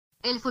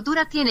El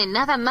futuro tiene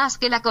nada más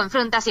que la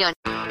confrontación.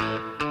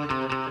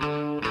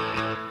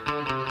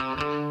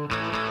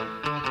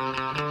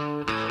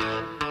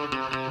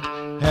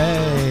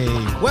 Hey,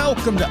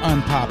 welcome to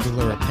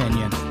Unpopular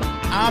Opinion.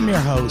 I'm your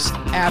host,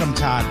 Adam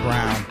Todd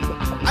Brown.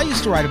 I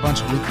used to write a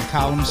bunch of weekly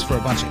columns for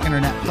a bunch of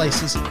internet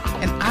places,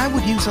 and I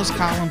would use those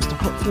columns to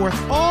put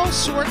forth all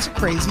sorts of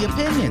crazy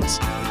opinions.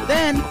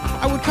 Then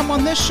I would come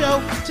on this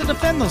show to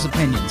defend those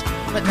opinions.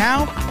 But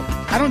now,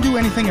 I don't do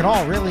anything at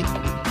all, really.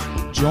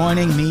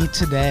 Joining me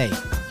today,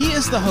 he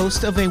is the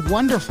host of a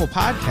wonderful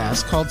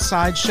podcast called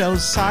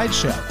Sideshow's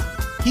Sideshow.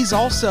 He's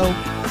also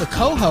the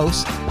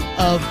co-host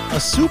of a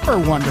super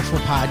wonderful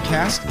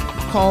podcast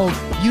called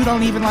You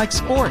Don't Even Like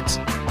Sports.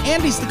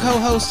 And he's the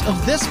co-host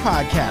of this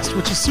podcast,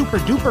 which is super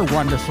duper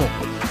wonderful.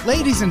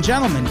 Ladies and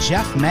gentlemen,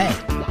 Jeff May.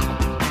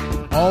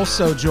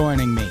 Also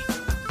joining me,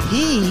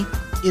 he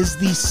is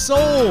the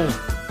sole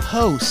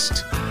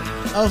host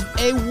of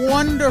a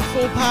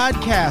wonderful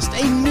podcast,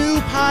 a new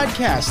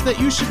podcast that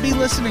you should be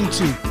listening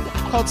to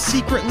called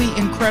Secretly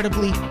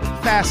Incredibly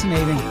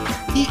Fascinating.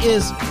 He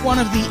is one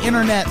of the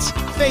internet's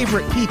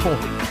favorite people.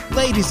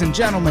 Ladies and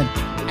gentlemen,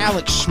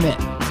 Alex Schmidt.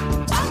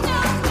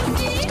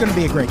 It's going to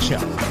be a great show.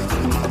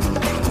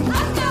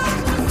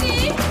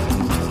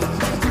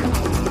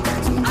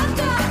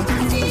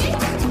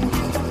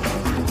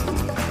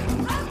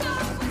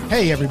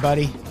 Hey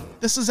everybody,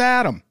 this is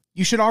Adam.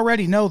 You should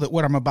already know that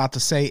what I'm about to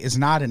say is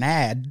not an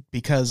ad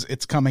because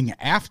it's coming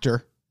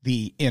after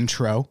the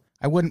intro.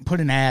 I wouldn't put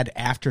an ad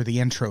after the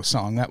intro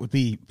song. That would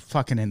be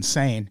fucking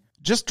insane.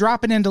 Just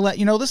dropping in to let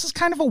you know this is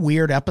kind of a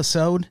weird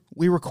episode.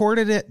 We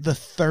recorded it the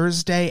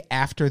Thursday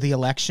after the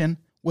election,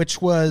 which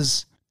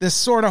was this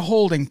sort of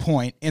holding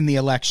point in the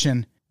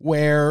election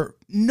where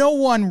no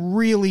one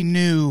really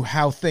knew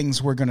how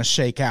things were going to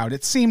shake out.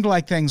 It seemed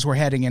like things were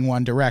heading in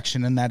one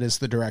direction, and that is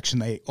the direction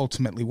they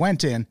ultimately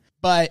went in.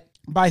 But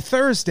by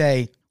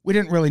Thursday, we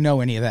didn't really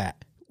know any of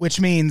that, which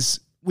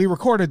means we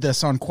recorded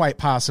this on quite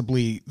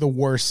possibly the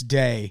worst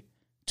day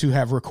to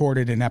have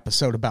recorded an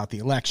episode about the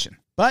election.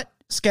 But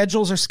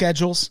schedules are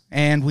schedules,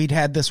 and we'd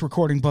had this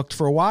recording booked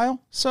for a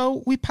while,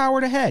 so we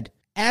powered ahead.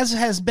 As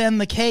has been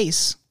the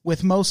case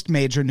with most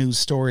major news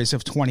stories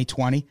of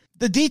 2020,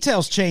 the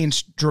details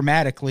changed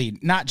dramatically,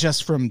 not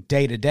just from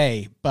day to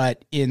day,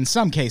 but in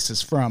some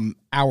cases from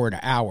hour to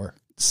hour.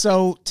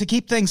 So to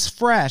keep things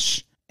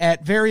fresh,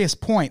 at various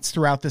points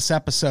throughout this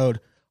episode,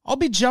 I'll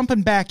be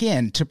jumping back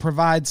in to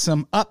provide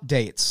some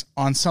updates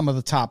on some of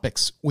the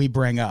topics we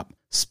bring up.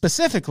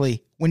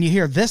 Specifically, when you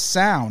hear this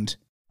sound,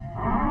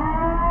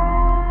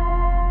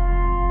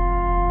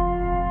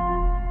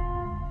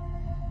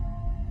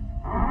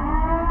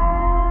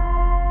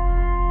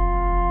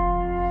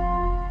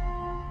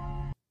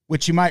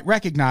 which you might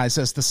recognize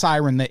as the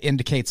siren that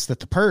indicates that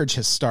the purge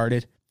has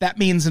started, that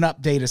means an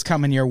update is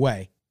coming your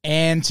way.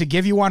 And to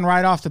give you one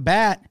right off the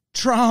bat,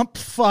 Trump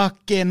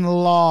fucking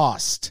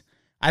lost.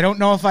 I don't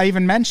know if I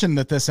even mentioned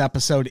that this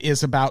episode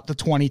is about the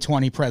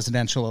 2020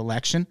 presidential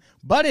election,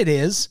 but it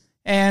is.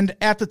 And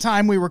at the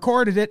time we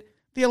recorded it,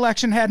 the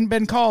election hadn't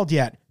been called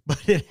yet,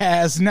 but it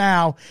has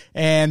now.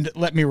 And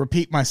let me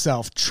repeat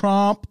myself,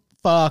 Trump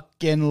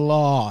fucking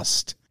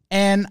lost.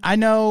 And I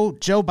know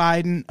Joe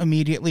Biden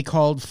immediately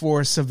called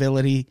for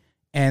civility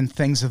and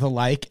things of the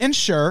like. And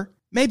sure,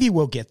 maybe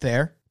we'll get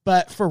there.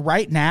 But for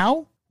right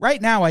now,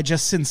 I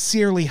just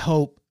sincerely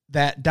hope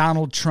that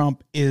Donald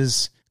Trump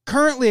is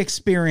currently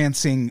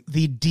experiencing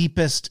the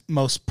deepest,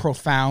 most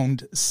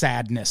profound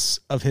sadness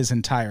of his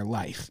entire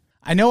life.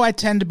 I know I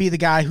tend to be the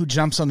guy who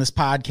jumps on this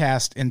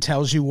podcast and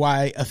tells you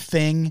why a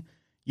thing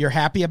you're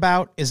happy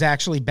about is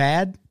actually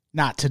bad.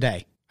 Not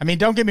today. I mean,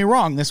 don't get me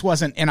wrong, this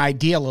wasn't an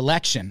ideal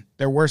election.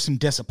 There were some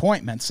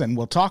disappointments, and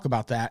we'll talk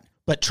about that.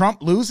 But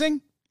Trump losing?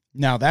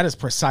 No, that is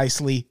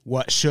precisely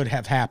what should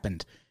have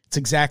happened. It's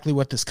exactly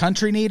what this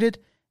country needed,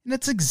 and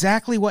it's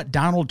exactly what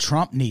Donald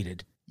Trump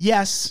needed.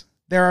 Yes,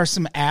 there are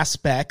some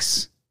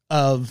aspects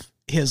of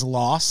his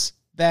loss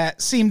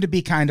that seem to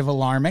be kind of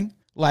alarming,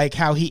 like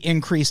how he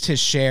increased his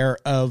share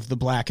of the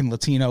Black and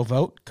Latino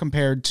vote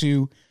compared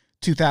to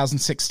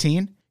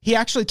 2016. He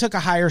actually took a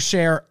higher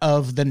share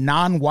of the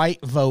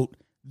non-white vote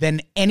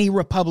than any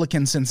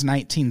Republican since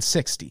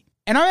 1960.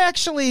 And I'm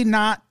actually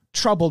not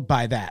troubled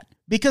by that,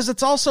 because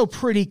it's also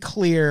pretty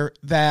clear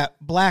that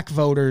black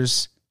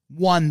voters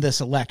won this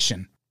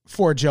election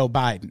for Joe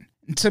Biden.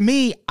 To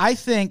me, I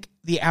think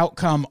the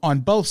outcome on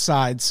both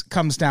sides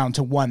comes down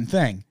to one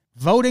thing.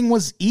 Voting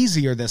was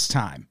easier this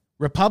time.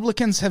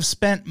 Republicans have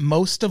spent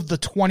most of the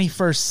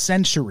 21st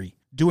century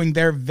doing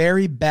their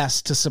very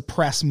best to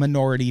suppress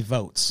minority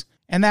votes,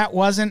 and that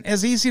wasn't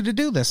as easy to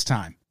do this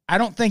time. I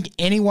don't think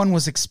anyone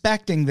was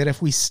expecting that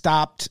if we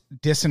stopped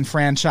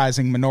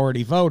disenfranchising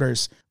minority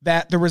voters,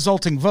 that the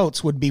resulting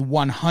votes would be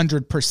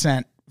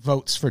 100%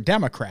 votes for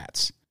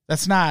Democrats.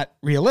 That's not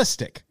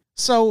realistic.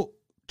 So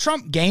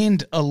Trump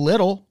gained a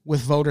little with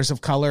voters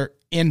of color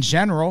in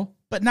general,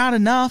 but not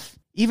enough.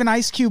 Even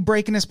Ice Cube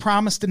breaking his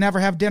promise to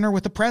never have dinner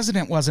with the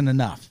president wasn't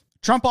enough.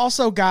 Trump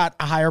also got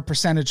a higher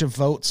percentage of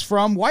votes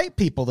from white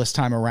people this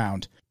time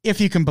around,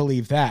 if you can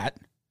believe that.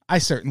 I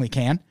certainly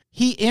can.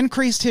 he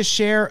increased his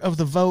share of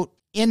the vote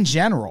in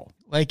general.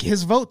 Like,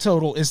 his vote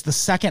total is the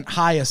second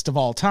highest of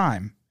all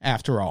time,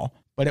 after all.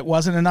 But it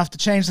wasn't enough to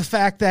change the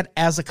fact that,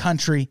 as a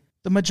country,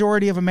 the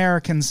majority of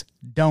Americans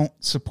don't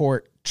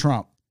support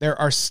Trump. There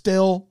are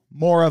still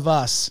more of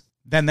us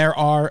than there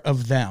are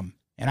of them.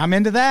 And I'm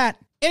into that.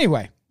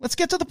 Anyway, let's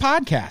get to the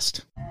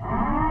podcast.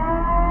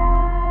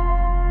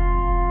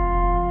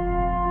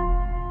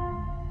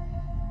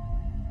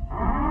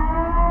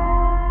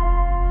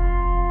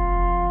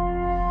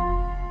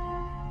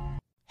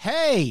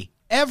 Hey,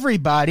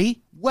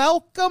 everybody.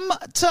 Welcome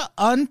to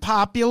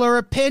Unpopular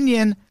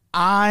Opinion.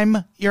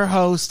 I'm your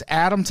host,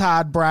 Adam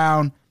Todd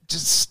Brown.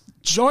 Just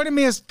joining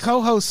me as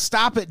co-host,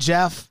 Stop It,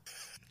 Jeff.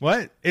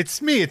 What? It's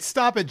me. It's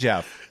Stop It,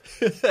 Jeff.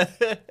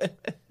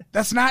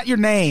 That's not your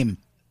name.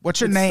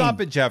 What's your name?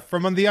 Stop It, Jeff,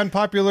 from the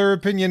Unpopular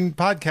Opinion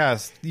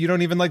podcast. You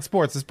don't even like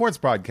sports. A sports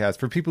podcast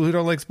for people who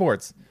don't like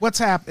sports. What's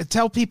happening?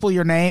 Tell people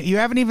your name. You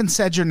haven't even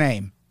said your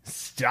name.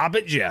 Stop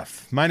It,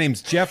 Jeff. My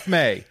name's Jeff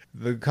May,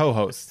 the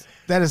co-host.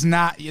 That is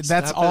not.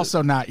 That's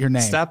also not your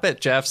name. Stop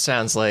It, Jeff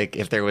sounds like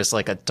if there was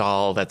like a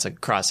doll that's a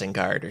crossing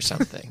guard or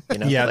something. You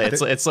know, Yeah,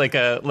 it's like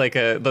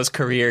a those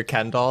career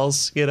Ken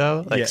dolls. You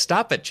know, like Yeah.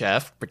 Stop It,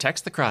 Jeff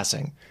protects the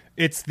crossing.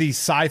 It's the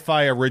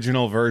sci-fi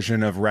original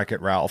version of Wreck-It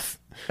Ralph.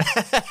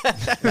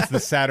 It's the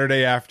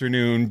Saturday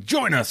afternoon.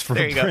 Join us for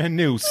There a you go. brand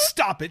new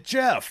Stop It,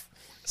 Jeff.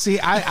 See,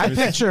 I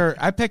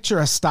picture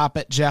a Stop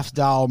It Jeff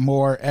doll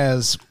more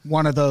as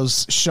one of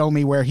those show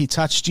me where he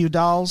touched you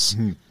dolls.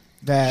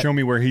 That Show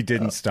me where he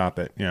didn't stop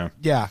it. Yeah.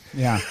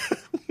 yeah.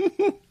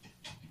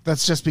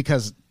 That's just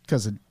because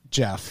of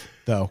Jeff,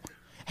 though.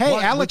 Hey,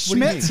 What? Alex What do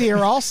you Schmidt's mean? here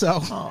also.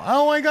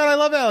 Oh my God, I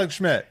love Alex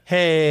Schmidt.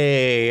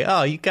 Hey,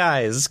 oh, you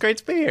guys, it's great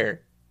to be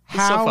here.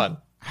 It's so fun.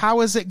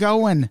 How is it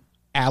going,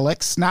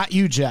 Alex? Not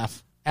you,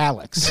 Jeff.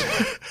 Alex.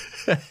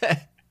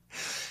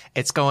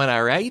 It's going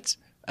all right.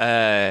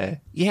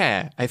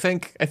 Yeah, I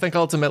think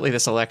ultimately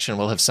this election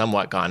will have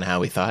somewhat gone how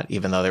we thought,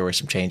 even though there were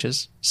some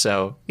changes.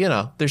 So, you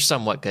know, there's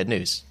somewhat good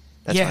news.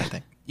 That's what I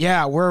think.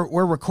 Yeah,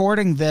 we're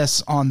recording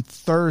this on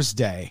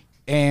Thursday,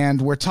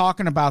 and we're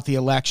talking about the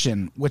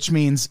election, which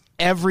means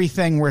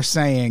everything we're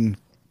saying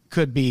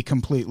could be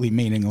completely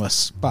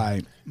meaningless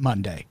by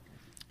Monday.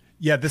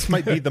 Yeah, this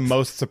might be the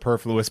most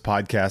superfluous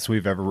podcast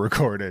we've ever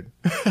recorded.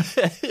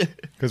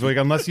 Because like,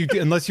 unless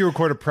you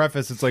record a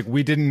preface, it's like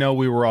we didn't know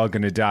we were all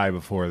going to die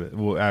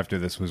after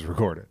this was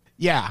recorded.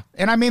 Yeah,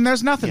 and I mean,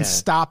 there's nothing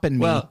stopping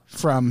me Well-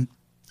 from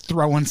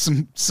throwing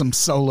some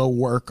solo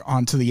work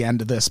onto the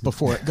end of this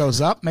before it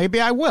goes up. Maybe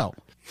I will.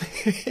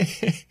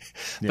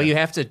 But you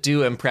have to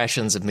do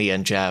impressions of me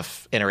and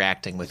Jeff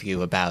interacting with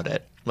you about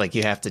it. Like,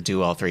 you have to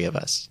do all three of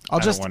us. I'll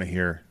I just don't want to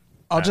hear.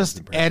 I'll Adam's just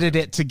impression. edit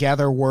it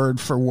together word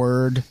for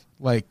word,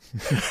 like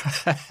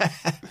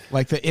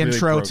the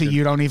intro to broken.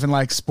 You Don't Even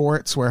Like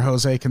Sports, where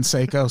Jose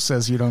Canseco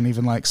says you don't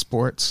even like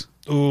sports.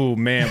 Ooh,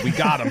 man, we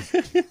got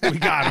him. We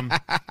got him.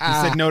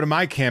 He said no to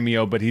my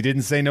cameo, but he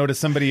didn't say no to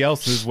somebody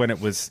else's when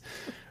it was.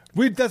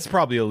 That's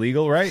probably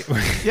illegal, right?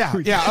 Yeah.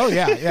 Oh,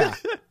 yeah.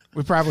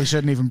 We probably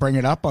shouldn't even bring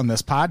it up on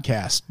this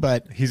podcast,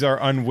 but He's our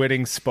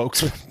unwitting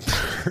spokesman.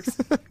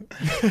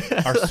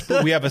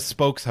 We have a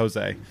spokes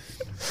Jose.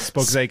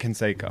 Spokes-A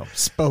Canseco.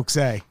 Spokes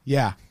A,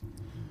 yeah.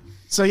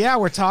 So yeah,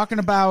 we're talking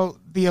about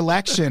the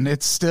election.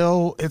 It's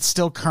still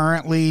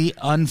currently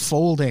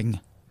unfolding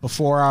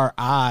before our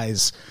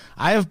eyes.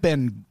 I have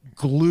been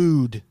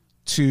glued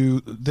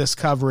to this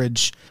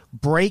coverage,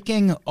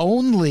 breaking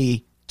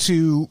only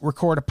to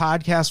record a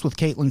podcast with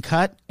Caitlin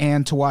Cutt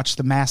and to watch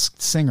The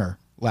Masked Singer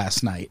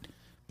last night,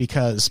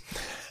 because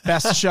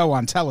best show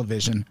on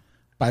television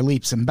by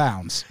leaps and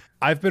bounds.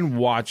 I've been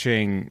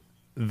watching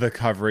the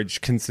coverage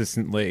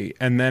consistently,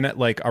 and then at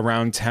like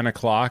around 10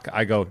 o'clock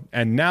I go,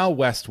 and now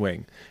West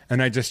Wing,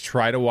 and I just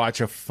try to watch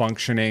a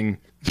functioning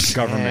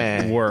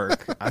government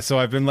work. So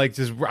I've been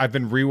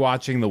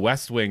rewatching the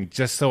West Wing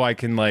just so I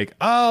can like,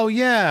 oh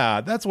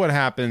yeah, that's what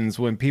happens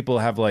when people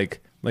have like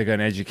an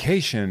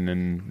education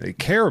and they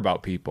care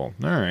about people.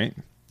 All right.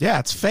 Yeah,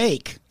 it's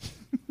fake.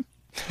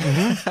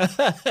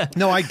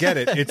 No, I get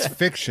it. It's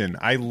fiction.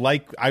 I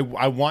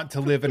want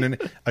to live in an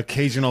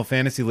occasional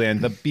fantasy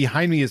land.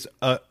 Behind me is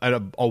a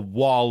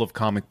wall of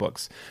comic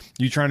books.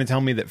 You trying to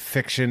tell me that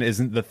fiction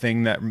isn't the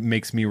thing that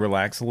makes me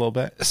relax a little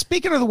bit?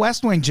 Speaking of the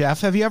West Wing,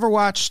 Jeff, have you ever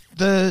watched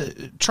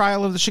the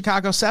Trial of the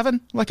Chicago 7?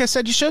 Like I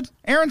said, you should.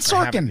 Aaron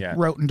haven't Sorkin yet.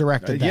 wrote and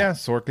directed that. Yeah,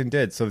 Sorkin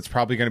did. So it's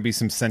probably going to be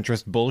some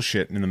centrist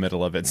bullshit in the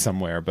middle of it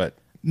somewhere. But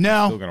still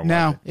No, gonna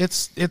no,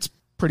 watch it's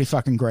pretty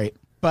fucking great.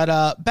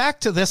 But back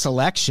to this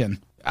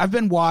election. I've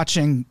been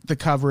watching the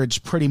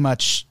coverage pretty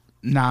much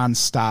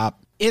nonstop.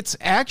 It's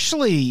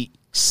actually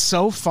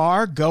so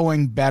far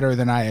going better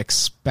than I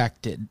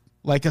expected.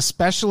 Like,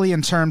 especially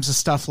in terms of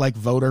stuff like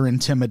voter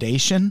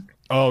intimidation.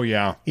 oh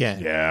yeah,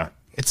 Yeah.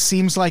 It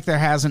seems like there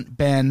hasn't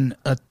been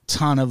a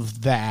ton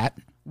of that,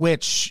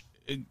 which,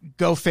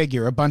 go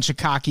figure, a bunch of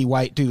cocky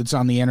white dudes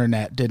on the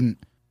internet didn't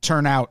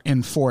turn out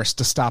in force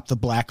to stop the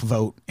black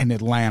vote in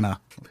Atlanta.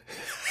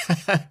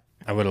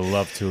 I would have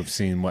loved to have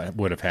seen what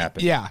would have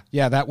happened. Yeah,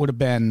 that would have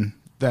been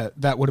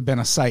that would have been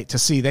a sight to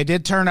see. They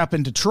did turn up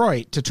in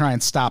Detroit to try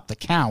and stop the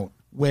count,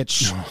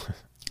 which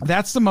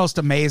that's the most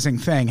amazing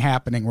thing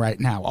happening right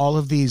now. All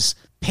of these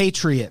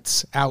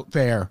patriots out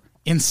there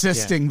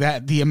insisting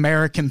that the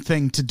American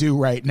thing to do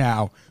right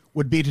now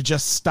would be to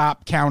just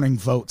stop counting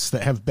votes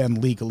that have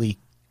been legally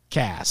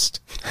cast.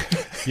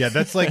 Yeah,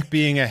 that's like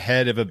being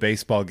ahead of a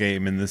baseball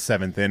game in the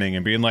 7th inning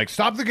and being like,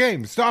 stop the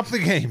game, stop the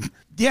game.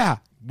 Yeah.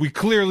 We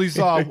clearly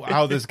saw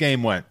how this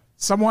game went.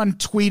 Someone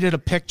tweeted a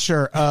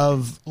picture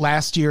of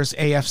last year's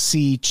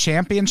AFC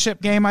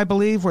championship game, I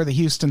believe, where the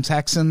Houston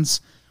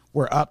Texans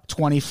were up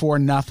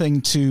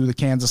 24-0 to the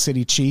Kansas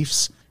City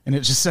Chiefs. And it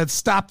just said,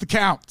 stop the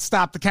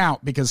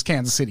count, because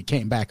Kansas City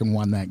came back and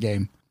won that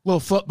game. Little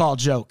football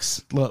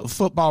jokes, little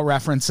football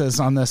references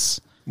on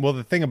this. Well,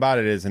 the thing about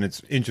it is, and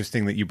it's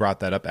interesting that you brought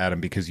that up, Adam,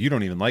 because you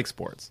don't even like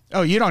sports.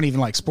 Oh, you don't even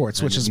like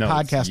sports, which is a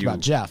podcast about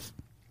Jeff.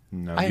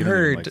 No, I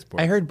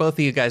heard both of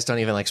you guys don't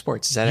even like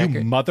sports. Is that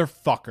accurate?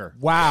 Motherfucker.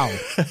 Wow.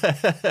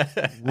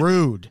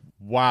 Rude.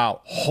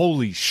 Wow.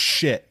 Holy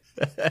shit.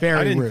 Very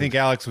I didn't rude. think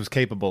Alex was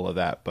capable of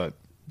that, but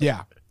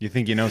Yeah. you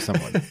think you know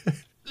someone.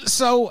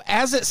 So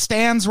as it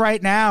stands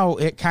right now,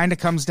 it kind of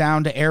comes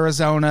down to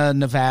Arizona,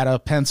 Nevada,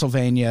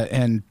 Pennsylvania,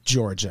 and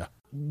Georgia.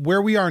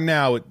 Where we are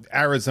now,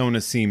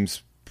 Arizona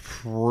seems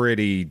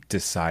pretty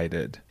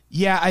decided.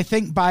 Yeah, I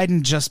think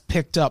Biden just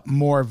picked up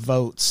more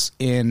votes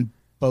in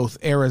both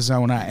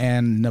Arizona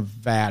and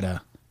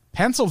Nevada.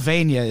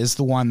 Pennsylvania is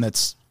the one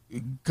that's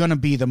going to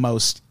be the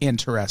most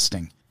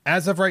interesting.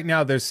 As of right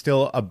now, there's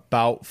still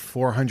about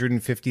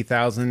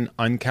 450,000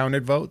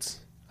 uncounted votes,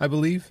 I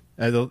believe,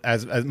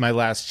 as my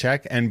last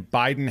check. And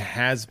Biden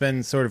has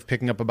been sort of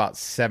picking up about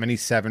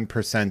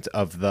 77%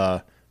 of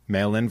the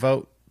mail-in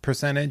vote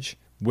percentage,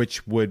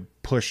 which would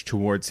push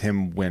towards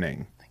him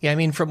winning. Yeah, I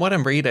mean, from what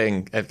I'm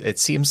reading, it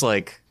seems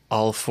like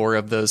all 4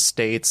 of those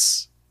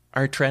states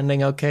are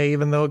trending okay,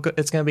 even though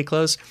it's going to be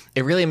close.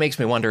 It really makes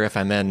me wonder if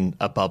I'm in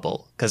a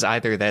bubble, because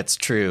either that's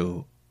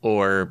true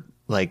or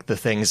like the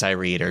things I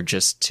read are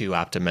just too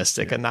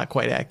optimistic and not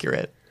quite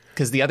accurate.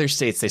 Because the other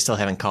states they still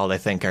haven't called, I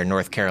think, are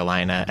North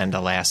Carolina and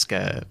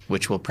Alaska,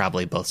 which will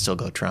probably both still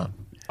go Trump.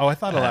 Oh, I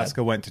thought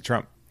Alaska went to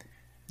Trump.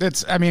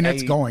 It's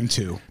going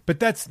to. But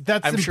that's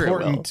I'm important.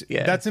 sure it will.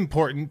 Yeah. That's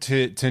important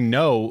to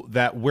know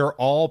that we're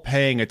all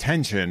paying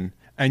attention,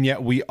 and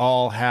yet we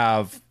all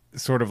have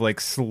sort of like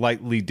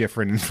slightly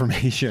different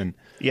information.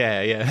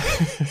 Yeah.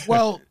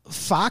 Well,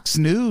 Fox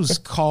News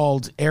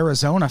called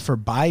Arizona for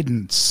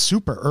Biden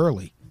super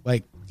early.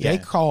 Like, they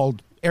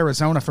called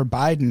Arizona for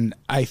Biden,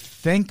 I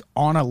think,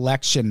 on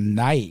election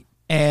night.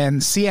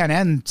 And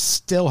CNN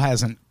still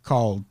hasn't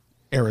called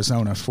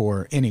Arizona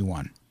for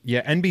anyone.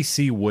 Yeah,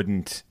 NBC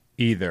wouldn't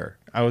either.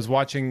 I was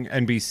watching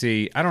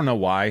NBC. I don't know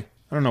why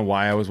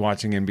I was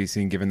watching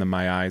NBC and giving them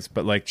my eyes,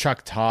 but like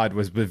Chuck Todd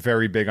was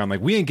very big on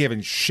like, we ain't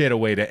giving shit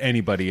away to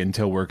anybody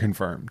until we're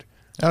confirmed.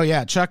 Oh,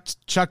 yeah. Chuck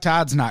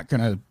Todd's not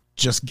going to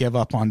just give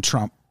up on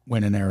Trump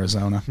winning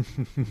Arizona.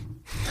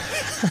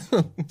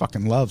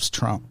 Fucking loves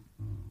Trump.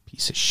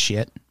 Piece of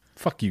shit.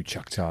 Fuck you,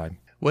 Chuck Todd.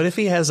 What if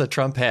he has a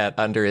Trump hat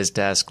under his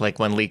desk, like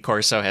when Lee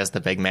Corso has the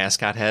big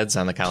mascot heads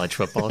on the college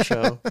football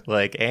show?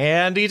 Like,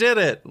 and he did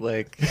it.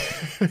 Like,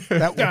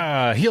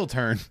 Heel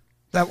turn.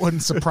 That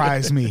wouldn't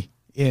surprise me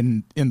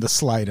in the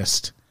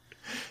slightest.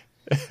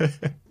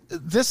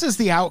 This is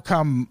the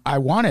outcome I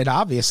wanted,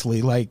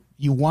 obviously. Like,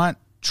 you want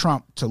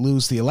Trump to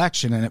lose the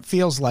election, and it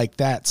feels like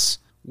that's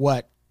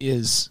what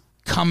is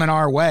coming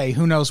our way.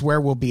 Who knows where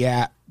we'll be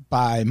at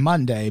by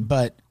Monday,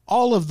 but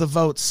all of the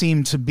votes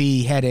seem to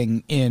be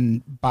heading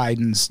in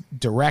Biden's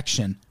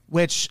direction,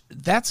 which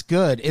that's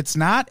good. It's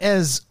not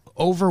as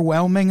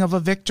overwhelming of a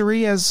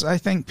victory as I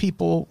think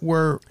people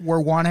were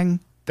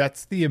wanting.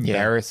 That's the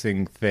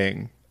embarrassing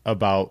thing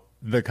about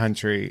the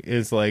country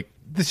is like,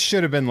 this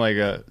should have been like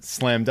a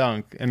slam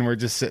dunk, and we're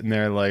just sitting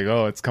there like,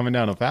 oh, it's coming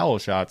down to foul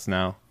shots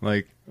now.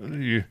 Like,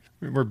 we're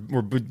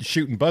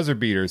shooting buzzer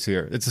beaters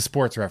here. It's a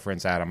sports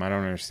reference, Adam. I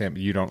don't understand,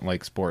 but you don't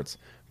like sports.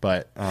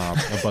 But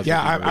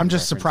I'm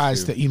just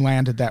surprised that you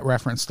landed that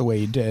reference the way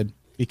you did,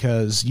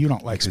 because you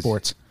don't like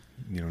sports.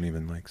 You don't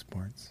even like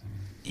sports.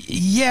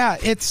 Yeah,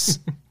 it's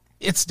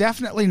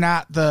definitely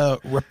not the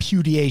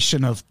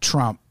repudiation of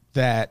Trump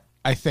that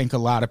I think a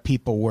lot of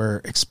people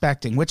were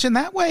expecting, which in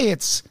that way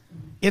it's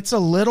a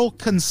little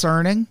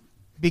concerning,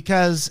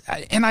 because,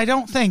 and I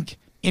don't think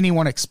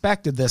anyone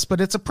expected this,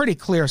 but it's a pretty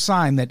clear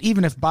sign that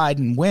even if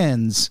Biden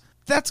wins,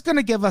 that's going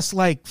to give us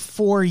like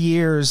 4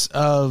 years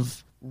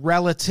of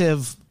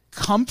relative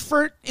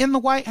comfort in the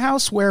White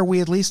House, where we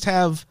at least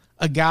have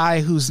a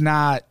guy who's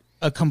not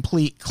a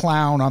complete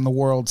clown on the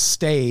world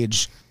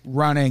stage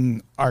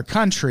running our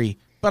country,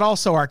 but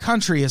also our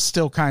country is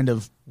still kind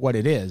of what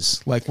it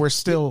is. Like, we're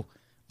still,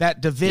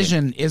 that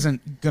division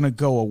isn't going to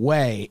go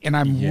away. And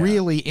I'm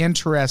really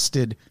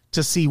interested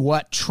to see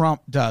what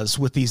Trump does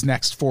with these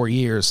next 4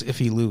 years if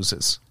he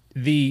loses.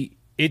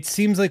 It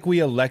seems like we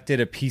elected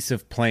a piece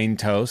of plain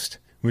toast,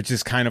 which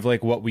is kind of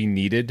like what we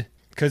needed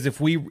Because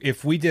if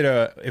we did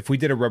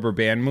a rubber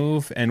band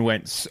move and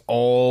went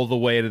all the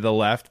way to the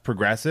left,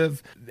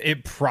 progressive,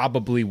 it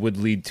probably would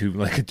lead to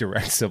like a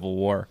direct civil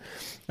war.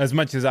 As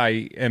much as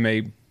I am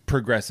a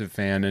progressive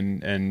fan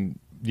and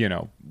you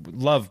know,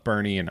 love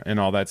Bernie and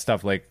all that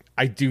stuff, like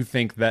I do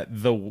think that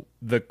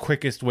the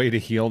quickest way to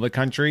heal the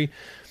country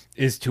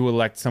is to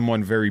elect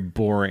someone very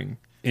boring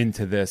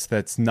into this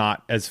that's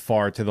not as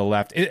far to the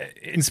left.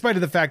 In spite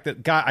of the fact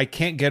that, God, I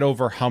can't get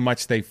over how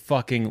much they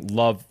fucking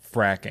love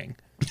fracking.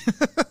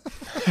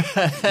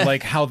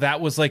 Like how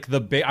that was like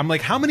the big, I'm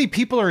like, how many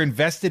people are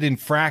invested in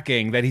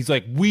fracking that he's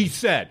like, we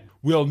said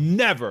we'll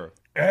never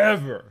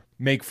ever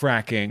make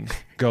fracking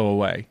go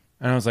away.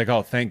 And I was like,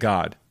 oh, thank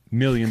God.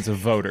 Millions of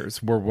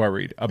voters were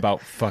worried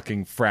about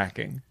fucking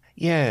fracking.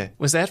 Yeah.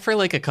 Was that for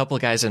like a couple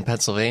guys in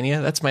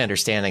Pennsylvania? That's my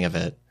understanding of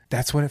it.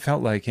 That's what it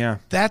felt like, yeah.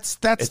 That's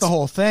the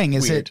whole thing.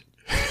 Is weird.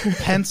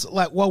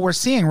 Like what we're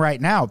seeing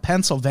right now,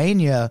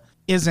 Pennsylvania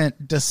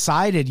isn't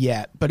decided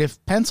yet, but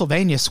if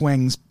Pennsylvania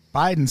swings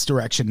Biden's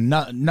direction,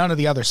 none of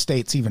the other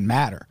states even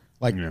matter.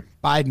 Like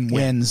Biden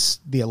wins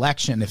the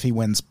election if he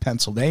wins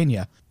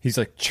Pennsylvania. He's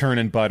like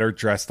churning butter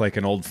dressed like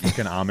an old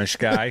fucking Amish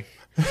guy.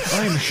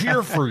 I'm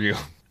here for you.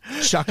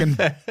 Chucking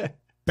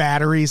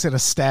batteries at a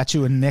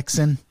statue of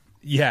Nixon.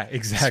 Yeah,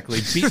 exactly.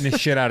 Beating the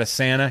shit out of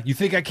Santa. You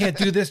think I can't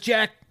do this,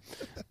 Jack?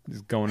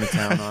 Just going to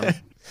town on it.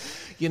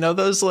 You know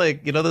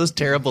those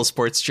terrible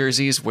sports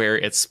jerseys where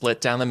it's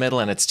split down the middle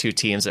and it's two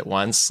teams at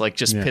once, like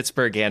just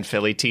Pittsburgh and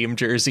Philly team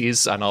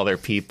jerseys on all their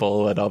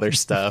people and all their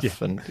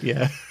stuff, and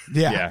yeah.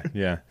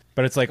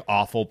 But it's like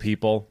awful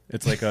people.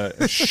 It's like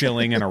a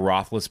Schilling and a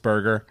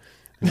Roethlisberger,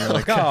 and you're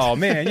like, oh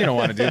man, you don't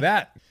want to do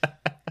that.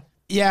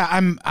 Yeah,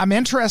 I'm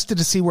interested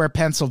to see where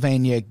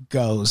Pennsylvania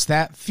goes.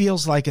 That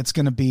feels like it's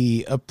going to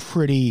be a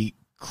pretty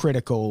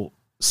critical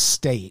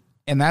state,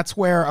 and that's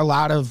where a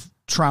lot of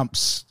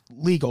Trump's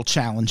legal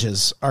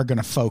challenges are going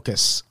to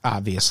focus,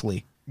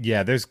 obviously.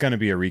 Yeah, there's going to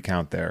be a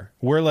recount there.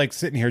 We're like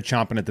sitting here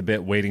chomping at the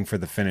bit waiting for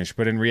the finish,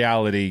 but in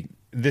reality,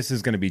 this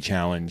is going to be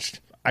challenged.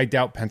 I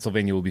doubt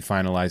Pennsylvania will be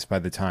finalized by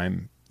the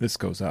time this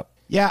goes up.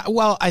 Yeah,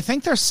 well, I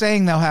think they're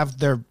saying they'll have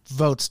their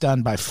votes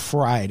done by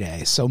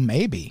Friday, so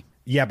maybe.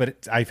 Yeah,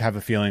 but I have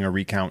a feeling a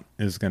recount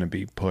is going to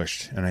be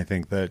pushed, and I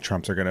think the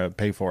Trumps are going to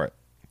pay for it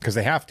because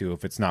they have to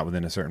if it's not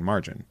within a certain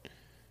margin.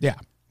 Yeah.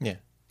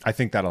 I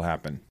think that'll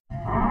happen.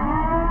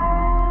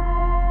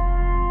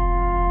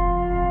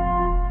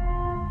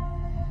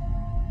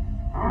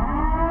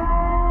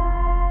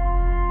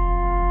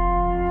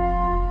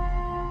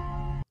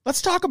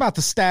 Let's talk about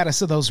the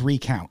status of those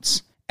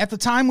recounts. At the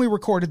time we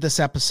recorded this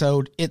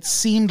episode, it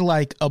seemed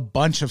like a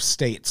bunch of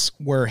states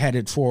were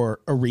headed for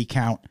a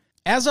recount.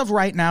 As of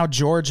right now,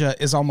 Georgia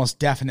is almost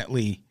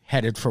definitely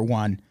headed for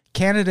one.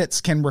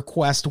 Candidates can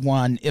request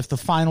one if the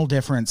final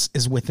difference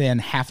is within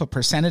half a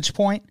percentage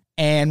point.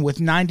 And with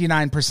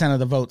 99% of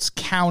the votes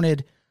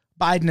counted,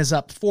 Biden is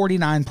up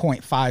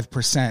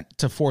 49.5%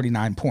 to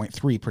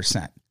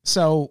 49.3%.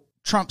 So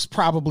Trump's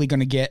probably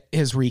going to get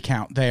his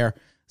recount there.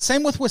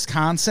 Same with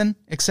Wisconsin,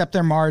 except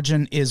their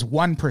margin is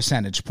 1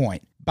 percentage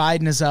point.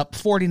 Biden is up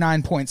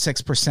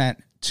 49.6%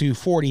 to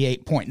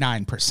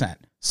 48.9%.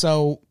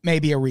 So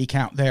maybe a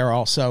recount there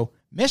also.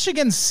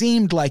 Michigan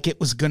seemed like it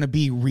was going to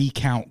be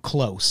recount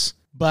close.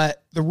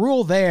 But the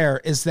rule there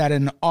is that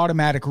an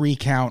automatic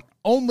recount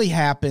only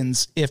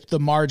happens if the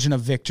margin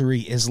of victory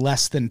is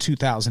less than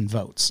 2,000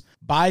 votes.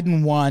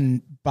 Biden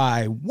won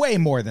by way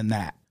more than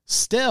that.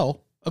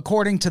 Still,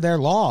 according to their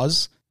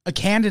laws, a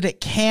candidate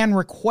can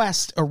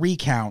request a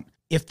recount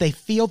if they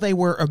feel they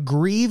were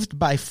aggrieved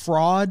by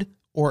fraud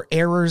or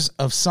errors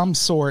of some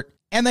sort,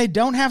 and they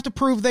don't have to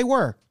prove they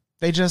were.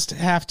 They just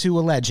have to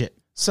allege it.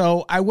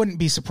 So I wouldn't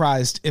be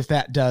surprised if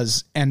that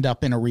does end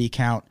up in a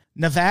recount.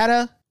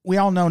 Nevada, we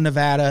all know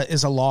Nevada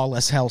is a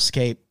lawless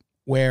hellscape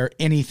where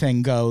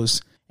anything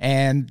goes,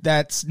 and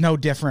that's no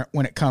different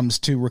when it comes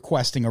to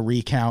requesting a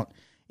recount.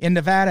 In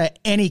Nevada,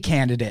 any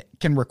candidate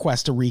can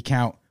request a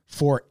recount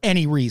for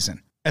any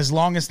reason, as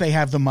long as they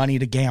have the money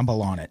to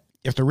gamble on it.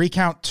 If the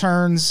recount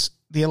turns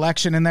the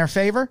election in their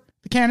favor,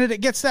 the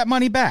candidate gets that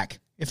money back.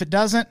 If it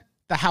doesn't,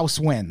 the House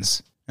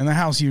wins. And the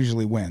House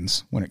usually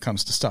wins when it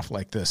comes to stuff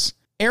like this.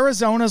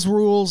 Arizona's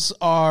rules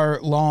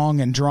are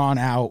long and drawn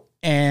out,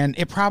 and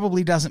it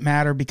probably doesn't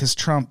matter because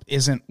Trump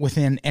isn't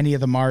within any of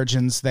the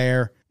margins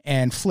there,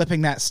 and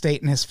flipping that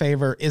state in his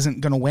favor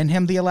isn't going to win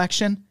him the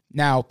election.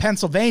 Now,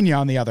 Pennsylvania,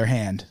 on the other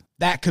hand,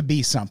 that could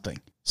be something.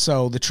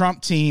 So the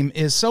Trump team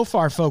is so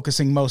far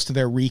focusing most of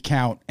their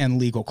recount and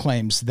legal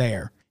claims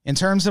there. In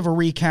terms of a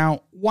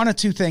recount, one of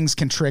two things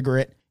can trigger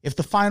it. If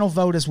the final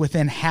vote is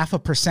within half a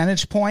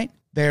percentage point,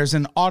 there's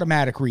an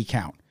automatic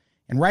recount.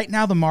 And right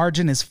now the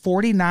margin is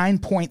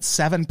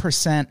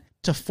 49.7%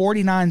 to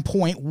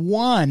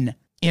 49.1%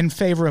 in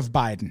favor of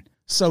Biden.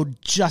 So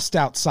just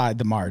outside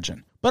the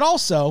margin. But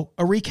also,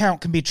 a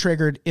recount can be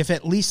triggered if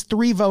at least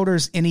 3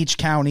 voters in each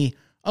county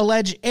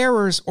allege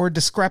errors or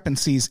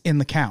discrepancies in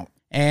the count.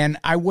 And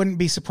I wouldn't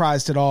be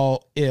surprised at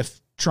all if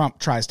Trump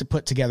tries to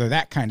put together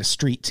that kind of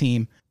street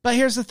team. But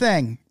here's the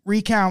thing.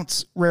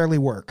 Recounts rarely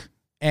work.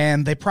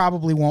 and they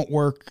probably won't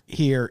work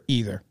here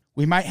either.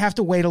 We might have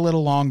to wait a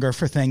little longer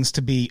for things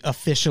to be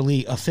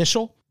officially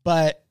official,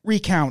 but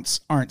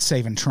recounts aren't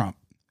saving Trump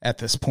at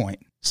this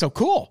point. So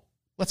cool.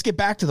 Let's get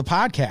back to the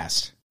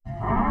podcast.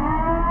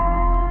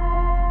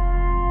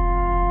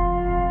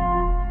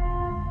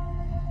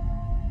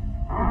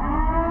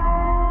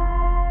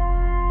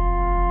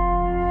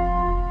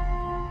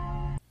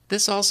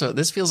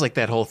 This feels like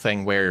that whole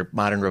thing where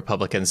modern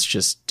Republicans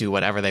just do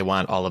whatever they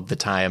want all of the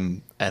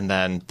time, and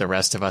then the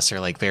rest of us are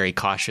like very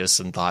cautious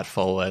and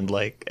thoughtful and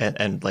like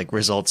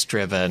results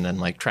driven and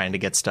like trying to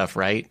get stuff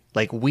right.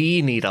 Like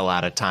we need a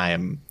lot of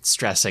time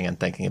stressing and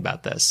thinking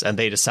about this, and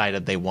they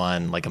decided they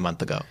won like a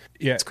month ago.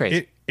 Yeah, it's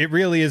crazy. It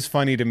really is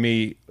funny to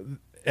me,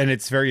 and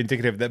it's very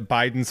indicative that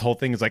Biden's whole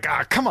thing is like,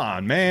 come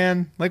on,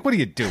 man, like what are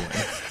you doing?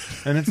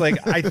 And it's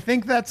like I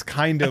think that's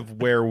kind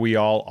of where we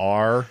all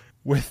are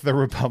with the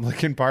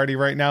Republican Party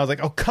right now. Is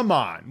like, oh, come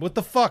on, what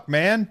the fuck,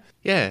 man?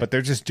 Yeah. But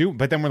they're just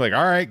but then we're like,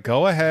 all right,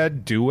 go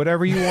ahead, do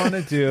whatever you want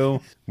to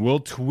do. We'll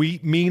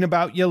tweet mean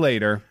about you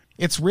later.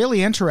 It's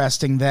really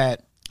interesting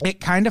that it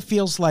kind of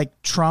feels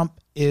like Trump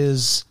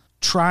is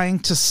trying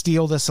to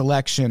steal this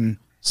election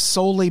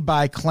solely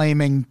by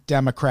claiming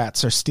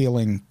Democrats are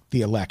stealing the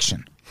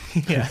election.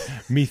 Yeah.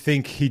 Me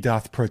think he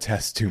doth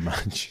protest too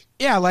much.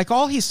 Yeah, like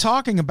all he's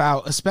talking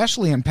about,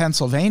 especially in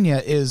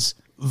Pennsylvania, is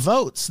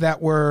votes that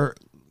were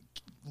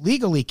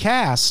legally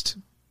cast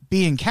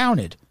being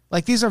counted.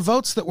 Like these are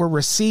votes that were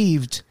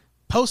received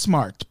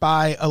postmarked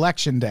by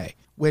election day,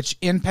 which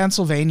in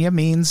Pennsylvania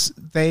means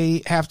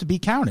they have to be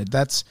counted.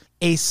 That's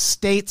a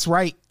states'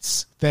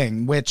 rights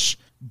thing, which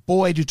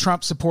boy, do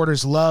Trump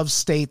supporters love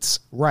states'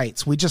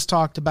 rights. We just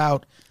talked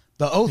about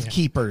the Oath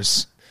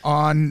Keepers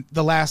on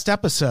the last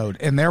episode,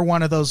 and they're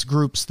one of those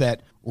groups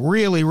that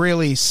really,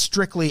 really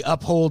strictly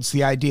upholds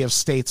the idea of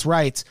states'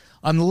 rights,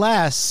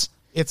 unless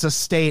it's a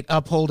state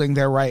upholding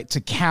their right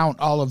to count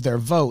all of their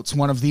votes.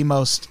 One of the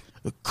most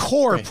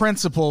core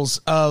principles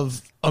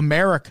of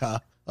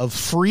America, of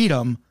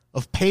freedom,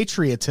 of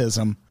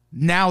patriotism.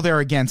 Now they're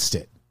against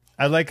it.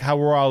 I like how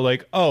we're all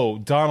like, oh,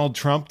 Donald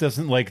Trump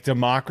doesn't like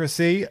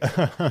democracy.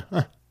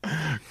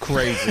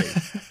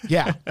 Crazy.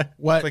 Yeah.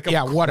 What? Like,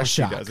 yeah. What a he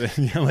shock.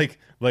 doesn't. Yeah,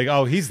 like,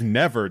 oh, he's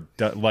never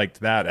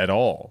liked that at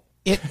all.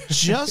 It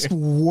just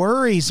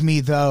worries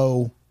me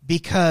though,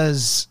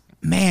 because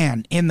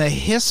man, in the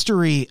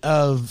history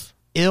of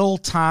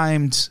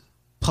ill-timed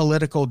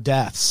political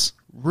deaths,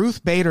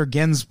 Ruth Bader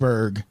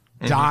Ginsburg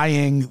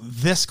dying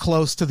this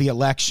close to the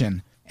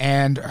election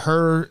and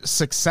her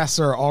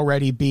successor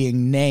already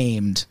being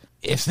named.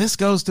 If this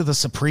goes to the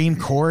Supreme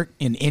Court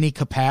in any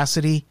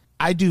capacity,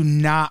 I do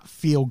not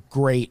feel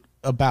great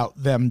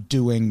about them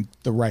doing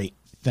the right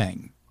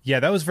thing. Yeah,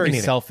 that was very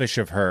selfish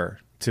of her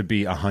to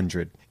be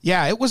 100.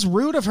 Yeah, it was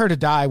rude of her to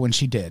die when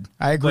she did.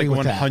 I agree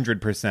with that.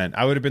 100%.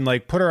 I would have been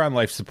like, put her on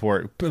life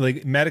support,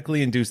 like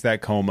medically induce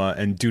that coma,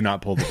 and do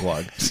not pull the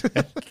plug.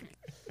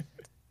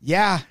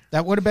 Yeah,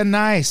 that would have been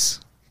nice.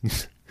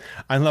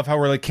 I love how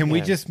we're like, can we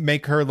just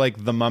make her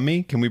like the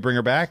mummy? Can we bring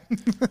her back?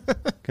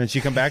 Can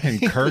she come back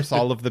and curse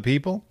all of the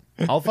people?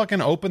 I'll fucking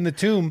open the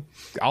tomb.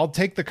 I'll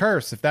take the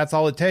curse if that's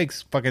all it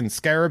takes. Fucking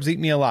scarabs eat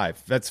me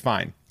alive. That's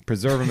fine.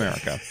 Preserve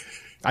America.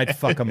 I'd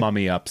fuck a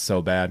mummy up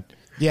so bad.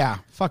 Yeah,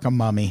 fuck a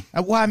mummy.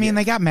 Well, I mean,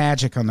 they got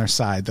magic on their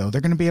side, though. They're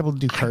going to be able to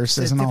do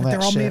curses and all that They're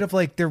all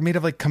shit. they're made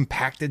of like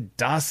compacted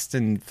dust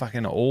and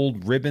fucking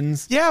old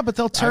ribbons. Yeah, but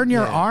they'll turn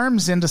your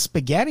arms into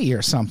spaghetti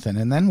or something,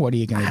 and then what are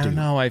you going to do? I don't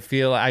know. I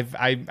feel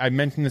I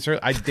mentioned this earlier.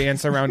 I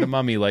dance around a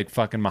mummy like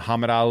fucking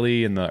Muhammad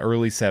Ali in the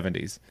early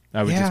 70s.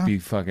 I would just be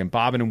fucking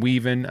bobbing and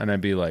weaving, and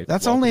I'd be like,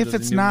 that's only if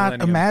it's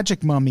not a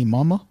magic mummy,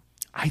 mama.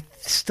 I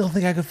still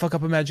think I could fuck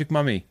up a magic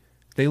mummy.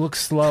 They look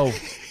slow.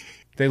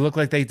 They look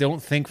like they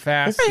don't think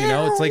fast, you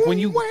know? It's like when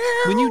you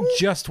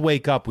just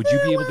wake up, would you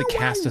be able to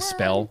cast a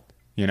spell,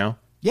 you know?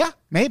 Yeah,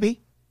 maybe.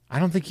 I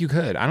don't think you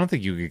could. I don't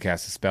think you could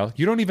cast a spell.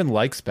 You don't even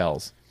like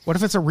spells. What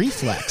if it's a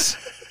reflex?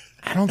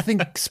 I don't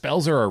think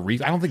spells are I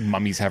don't think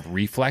mummies have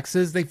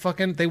reflexes.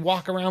 They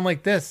walk around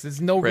like this.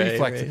 There's no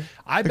reflex. Right.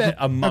 I bet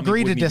a mummy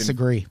Agree to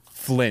disagree.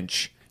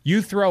 Flinch.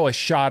 You throw a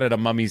shot at a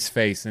mummy's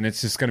face and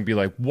it's just going to be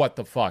like, what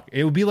the fuck?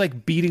 It would be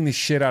like beating the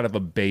shit out of a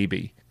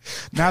baby.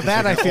 Now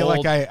that I feel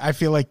like I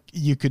feel like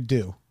you could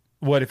do.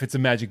 What if it's a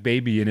magic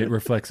baby and it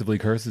reflexively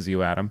curses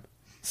you, Adam?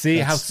 See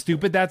how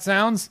stupid that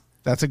sounds?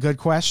 That's a good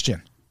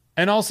question.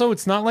 And also,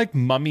 it's not like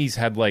mummies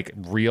had like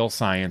real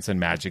science and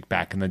magic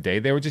back in the day.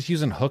 They were just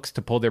using hooks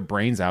to pull their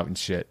brains out and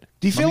shit.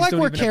 Do you feel like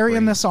we're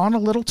carrying this on a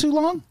little too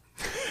long?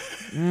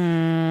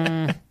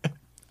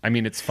 I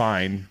mean, it's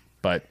fine,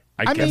 but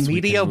I guess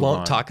media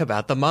won't talk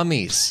about the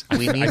mummies.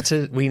 We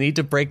need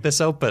to break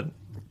this open.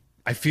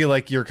 I feel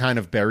like you're kind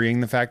of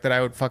burying the fact that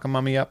I would fuck a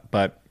mummy up,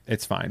 but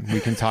it's fine. We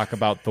can talk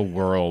about the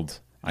world.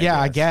 I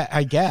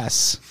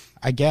guess.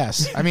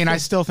 I mean, I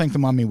still think the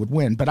mummy would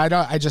win, but I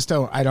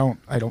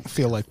don't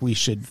feel like we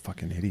should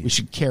fucking idiot. We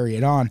should carry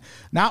it on.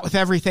 Not with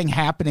everything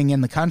happening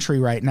in the country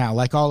right now,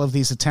 like all of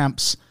these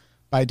attempts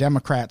by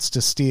Democrats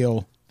to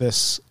steal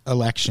this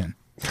election.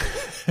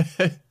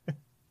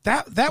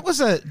 That was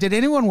did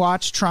anyone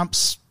watch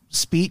Trump's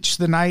speech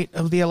the night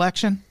of the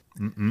election?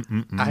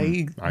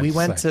 We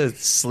went to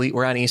sleep.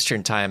 We're on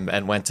Eastern time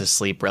and went to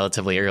sleep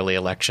relatively early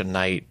election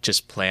night,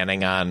 just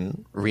planning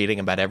on reading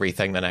about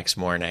everything the next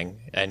morning.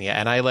 And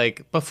I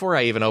before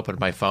I even opened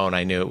my phone,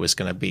 I knew it was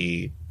going to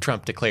be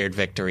Trump declared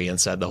victory and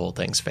said the whole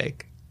thing's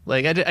fake.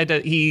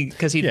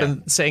 Because he'd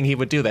been saying he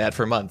would do that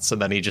for months,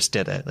 and then he just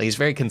did it. He's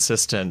very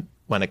consistent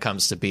when it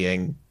comes to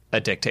being a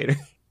dictator.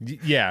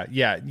 Yeah.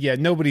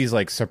 Nobody's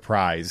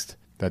surprised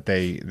that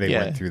they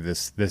went through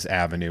this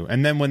avenue.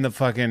 And then when the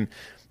fucking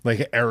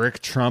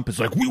Eric Trump is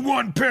we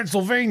won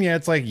Pennsylvania,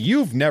 it's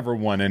you've never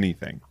won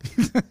anything.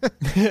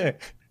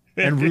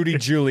 And Rudy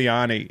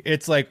Giuliani,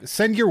 it's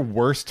send your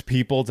worst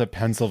people to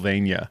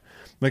Pennsylvania.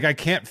 I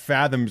can't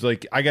fathom,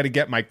 I got to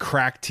get my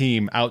crack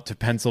team out to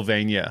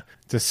Pennsylvania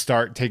to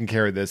start taking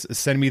care of this.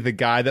 Send me the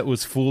guy that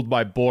was fooled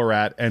by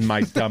Borat and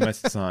my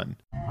dumbest son.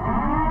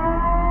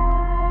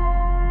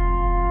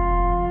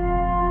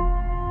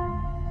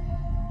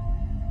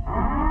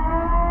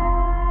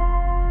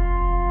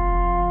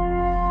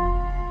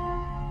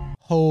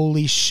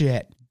 Holy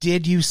shit.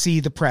 Did you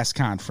see the press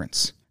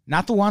conference?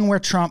 Not the one where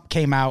Trump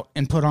came out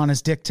and put on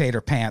his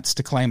dictator pants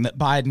to claim that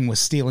Biden was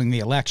stealing the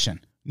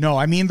election. No,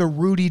 I mean the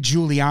Rudy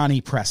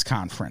Giuliani press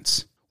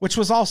conference, which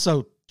was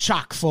also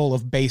chock full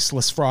of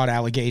baseless fraud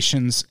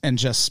allegations and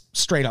just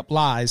straight up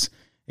lies,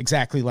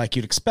 exactly like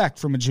you'd expect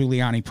from a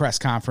Giuliani press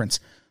conference.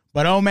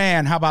 But oh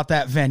man, how about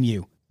that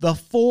venue? The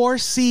Four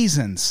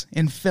Seasons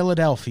in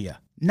Philadelphia.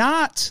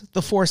 Not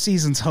the Four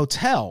Seasons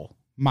Hotel,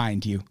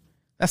 mind you.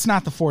 That's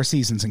not the Four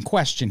Seasons in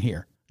question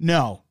here.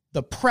 No,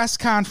 the press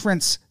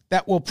conference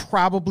that will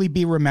probably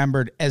be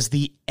remembered as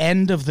the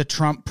end of the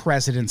Trump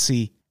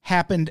presidency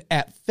happened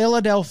at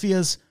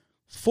Philadelphia's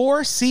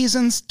Four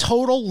Seasons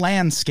Total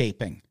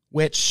Landscaping,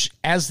 which,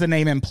 as the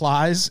name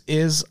implies,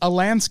 is a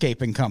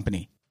landscaping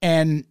company.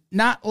 And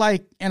not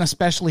an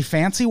especially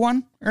fancy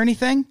one or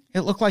anything.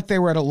 It looked like they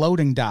were at a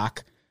loading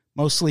dock,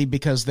 mostly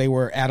because they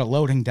were at a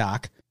loading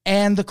dock.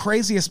 And the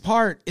craziest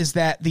part is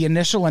that the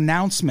initial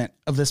announcement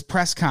of this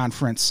press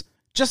conference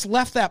just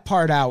left that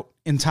part out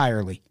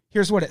entirely.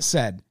 Here's what it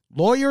said.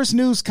 Lawyers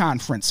News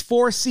Conference,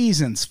 Four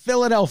Seasons,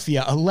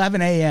 Philadelphia,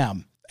 11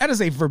 a.m. That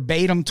is a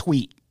verbatim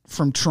tweet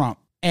from Trump.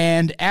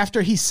 And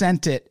after he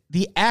sent it,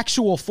 the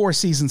actual Four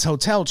Seasons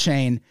hotel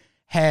chain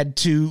had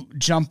to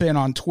jump in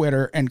on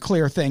Twitter and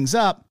clear things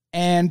up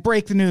and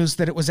break the news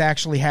that it was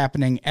actually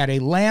happening at a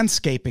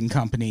landscaping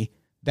company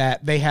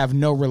that they have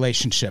no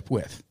relationship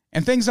with.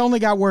 And things only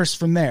got worse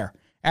from there.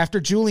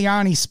 After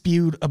Giuliani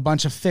spewed a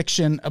bunch of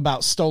fiction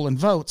about stolen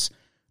votes,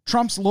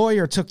 Trump's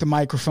lawyer took the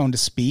microphone to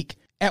speak,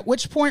 at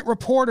which point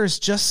reporters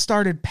just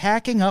started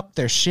packing up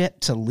their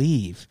shit to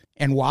leave.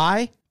 And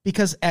why?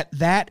 Because at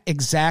that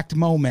exact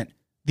moment,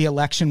 the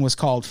election was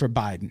called for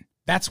Biden.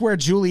 That's where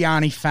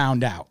Giuliani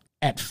found out,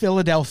 at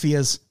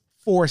Philadelphia's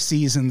Four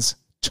Seasons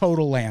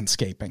Total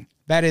Landscaping.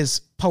 That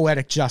is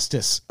poetic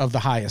justice of the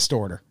highest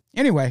order.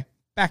 Anyway,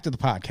 back to the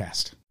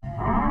podcast.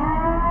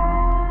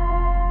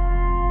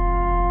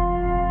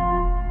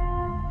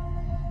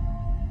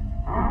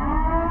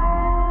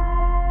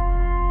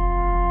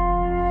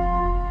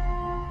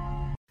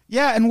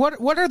 Yeah, and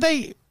what are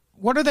they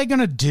going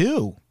to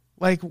do?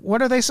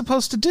 What are they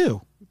supposed to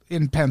do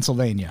in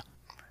Pennsylvania?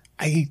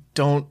 I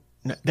don't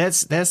know.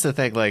 That's the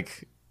thing.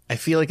 I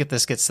feel like if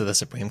this gets to the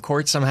Supreme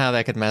Court somehow,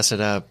 that could mess it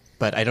up.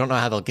 But I don't know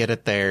how they'll get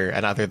it there.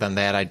 And other than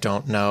that, I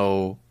don't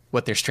know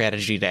what their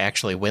strategy to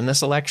actually win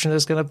this election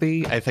is going to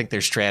be. I think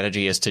their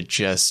strategy is to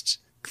just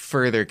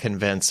further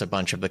convince a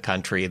bunch of the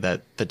country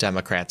that the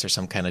Democrats are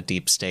some kind of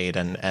deep state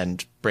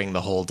and bring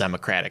the whole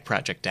Democratic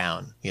project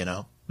down,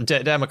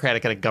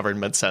 Democratic in a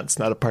government sense,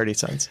 not a party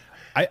sense.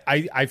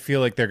 I feel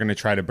like they're going to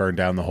try to burn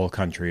down the whole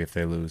country if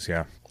they lose.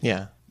 Yeah.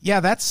 Yeah. Yeah,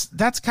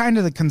 that's kind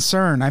of the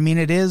concern. I mean,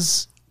 it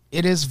is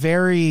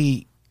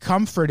very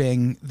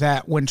comforting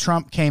that when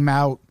Trump came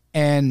out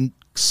and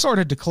sort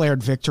of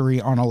declared victory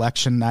on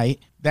election night,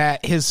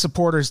 that his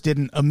supporters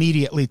didn't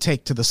immediately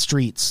take to the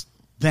streets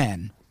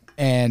then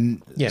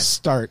and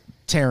start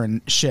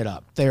tearing shit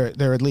up.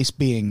 They're at least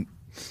being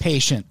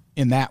patient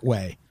in that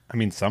way. I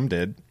mean, some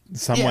did.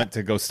 Some went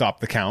to go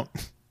stop the count.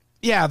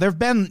 Yeah, there've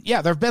been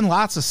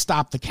lots of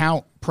stop the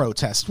count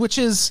protests, which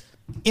is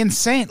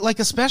insane.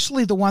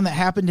 Especially the one that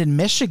happened in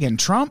Michigan.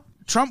 Trump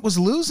was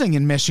losing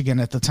in Michigan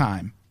at the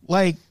time.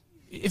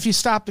 If you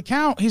stop the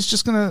count, he's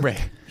just gonna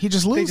he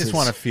just loses. They just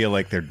want to feel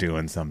like they're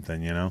doing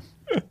something,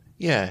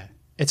 Yeah,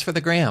 it's for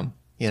the gram,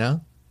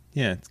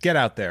 Yeah, get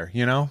out there,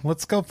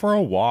 Let's go for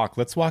a walk.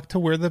 Let's walk to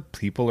where the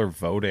people are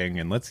voting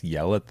and let's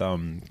yell at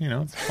them.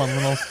 It's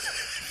a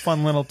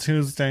fun little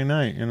Tuesday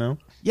night,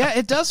 Yeah,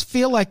 it does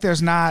feel like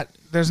there's not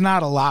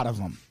a lot of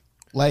them.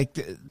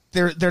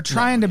 They're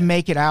trying to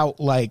make it out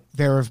like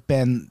there have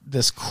been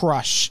this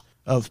crush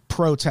of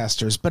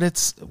protesters, but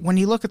it's when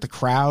you look at the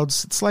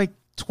crowds, it's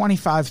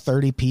 25,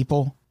 30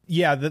 people.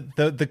 Yeah,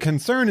 the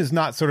concern is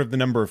not sort of the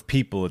number of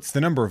people, it's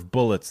the number of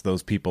bullets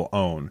those people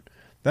own.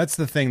 That's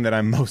the thing that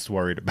I'm most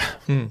worried about.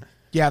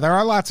 Yeah, there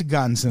are lots of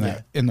guns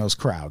in those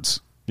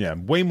crowds. Yeah,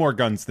 way more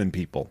guns than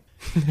people.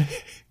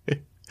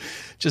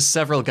 Just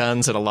several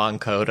guns and a long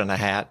coat and a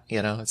hat,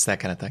 it's that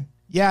kind of thing.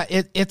 Yeah,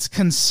 it's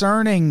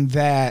concerning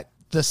that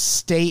the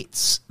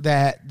states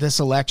that this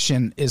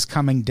election is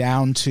coming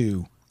down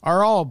to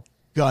are all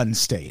gun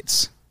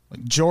states.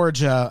 Like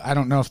Georgia, I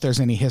don't know if there's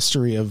any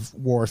history of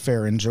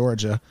warfare in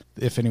Georgia,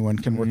 if anyone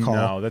can recall.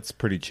 No, that's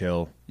pretty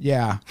chill.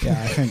 Yeah,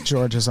 I think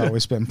Georgia's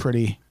always been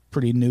pretty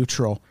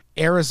neutral.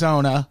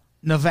 Arizona,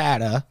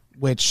 Nevada,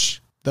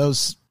 which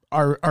those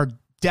are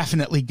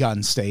definitely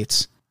gun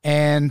states,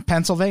 and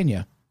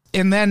Pennsylvania.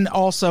 And then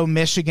also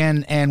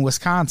Michigan and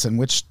Wisconsin,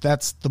 which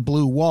that's the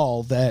blue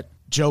wall that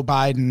Joe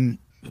Biden,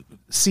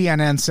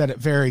 CNN said it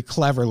very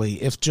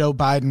cleverly. If Joe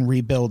Biden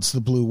rebuilds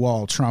the blue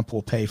wall, Trump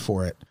will pay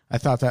for it. I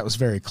thought that was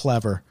very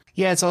clever.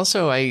 Yeah, it's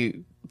also, I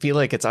feel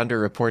like it's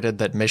underreported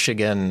that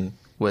Michigan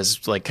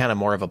was like kind of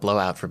more of a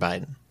blowout for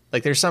Biden.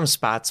 Like there's some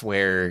spots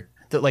where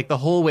the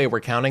whole way we're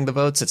counting the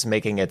votes, it's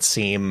making it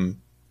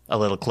seem a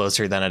little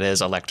closer than it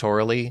is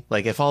electorally.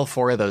 Like if all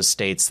 4 of those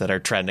states that are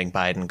trending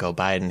Biden go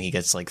Biden, he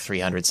gets like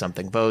 300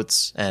 something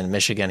votes, and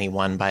Michigan, he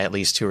won by at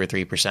least 2 or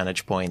 3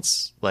 percentage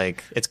points.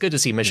 Like it's good to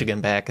see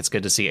Michigan back. It's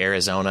good to see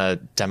Arizona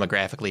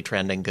demographically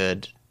trending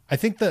good. I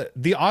think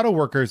the auto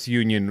workers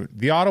union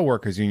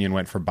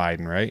went for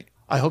Biden, right?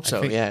 I hope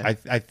so. I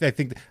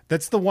think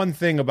that's the one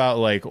thing about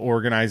like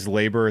organized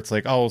labor. It's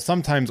like, oh,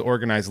 sometimes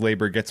organized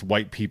labor gets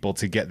white people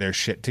to get their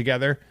shit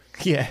together.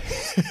 Yeah.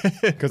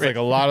 Because like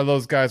a lot of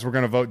those guys were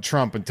going to vote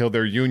Trump until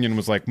their union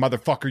was like,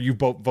 motherfucker, you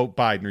vote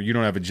Biden or you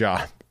don't have a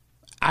job.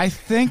 I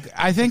think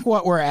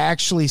what we're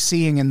actually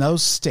seeing in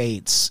those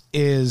states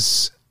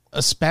is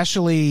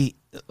especially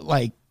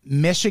like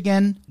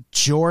Michigan,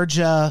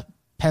 Georgia,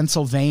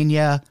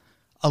 Pennsylvania,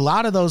 a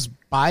lot of those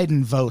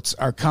Biden votes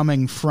are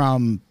coming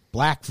from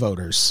black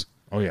voters.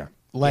 Oh yeah.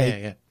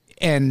 Yeah.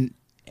 And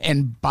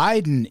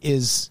Biden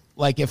is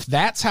like, if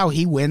that's how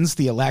he wins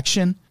the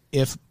election,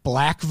 if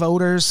black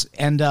voters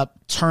end up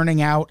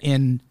turning out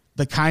in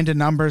the kind of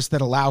numbers that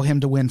allow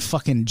him to win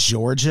fucking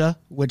Georgia,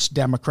 which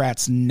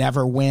Democrats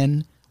never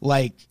win,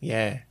 like,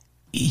 yeah,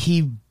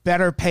 he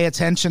better pay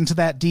attention to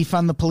that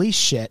defund the police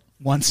shit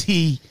once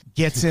he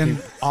gets in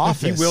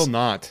office. He will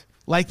not.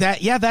 Like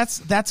that. Yeah,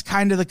 that's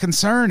kind of the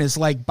concern, is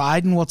like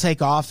Biden will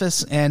take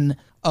office and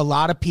a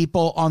lot of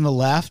people on the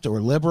left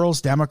or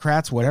liberals,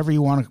 Democrats, whatever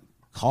you want to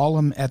call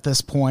them at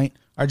this point,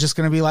 are just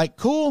going to be like,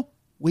 cool,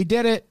 we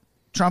did it.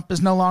 Trump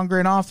is no longer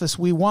in office.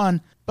 We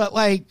won. But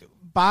like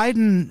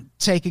Biden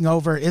taking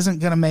over isn't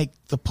going to make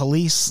the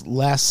police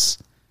less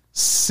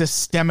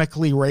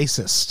systemically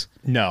racist.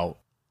 No.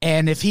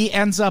 And if he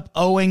ends up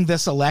owing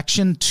this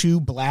election to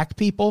black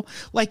people,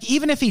 like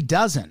even if he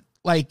doesn't,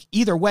 like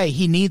either way,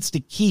 he needs to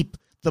keep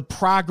the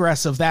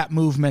progress of that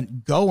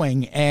movement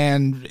going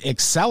and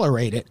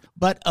accelerate it.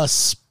 But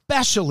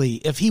especially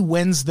if he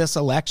wins this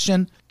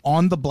election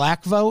on the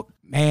black vote,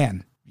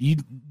 man, you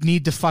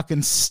need to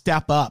fucking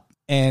step up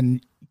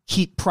and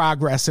keep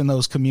progress in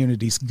those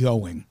communities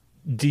going.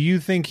 Do you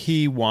think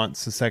he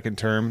wants a second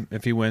term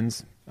if he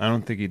wins? I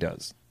don't think he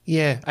does.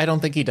 Yeah, I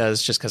don't think he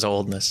does, just because of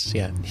oldness.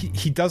 Yeah.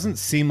 He doesn't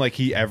seem like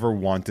he ever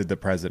wanted the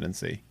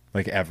presidency,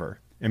 like ever.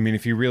 I mean,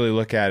 if you really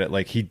look at it,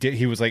 like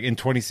he was like in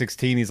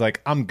 2016, he's like,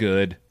 I'm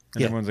good.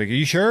 And everyone's like, are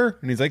you sure?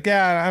 And he's like,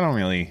 yeah, I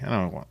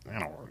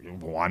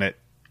don't want it.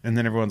 And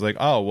then everyone's like,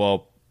 oh,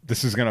 well,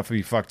 this is going to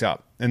be fucked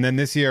up. And then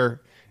this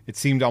year, it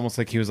seemed almost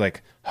like he was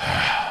like,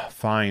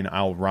 fine,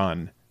 I'll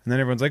run. And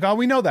then everyone's like, oh,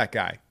 we know that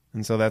guy.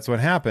 And so that's what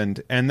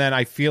happened. And then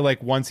I feel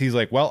like once he's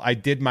like, well, I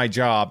did my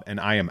job and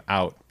I am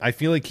out, I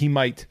feel like he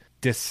might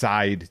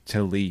decide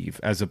to leave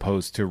as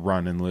opposed to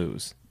run and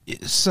lose.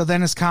 So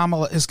then is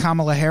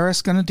Kamala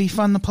Harris going to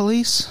defund the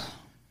police?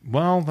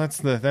 Well, that's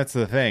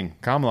the thing.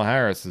 Kamala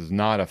Harris is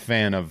not a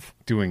fan of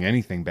doing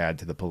anything bad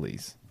to the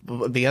police.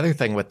 The other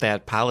thing with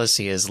that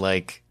policy is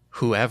like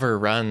whoever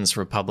runs,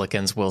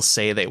 Republicans will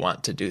say they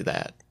want to do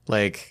that.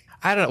 Like,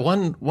 I don't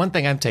know. One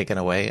thing I'm taking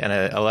away,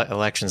 and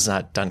election's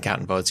not done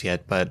counting votes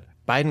yet, but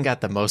Biden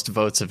got the most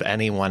votes of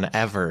anyone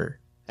ever,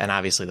 and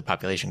obviously the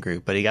population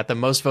group, but he got the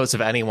most votes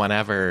of anyone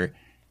ever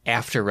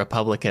after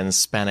Republicans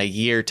spent a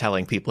year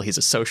telling people he's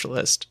a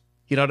socialist.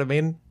 You know what I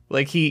mean?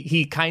 Like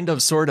he kind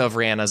of sort of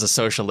ran as a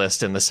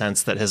socialist in the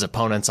sense that his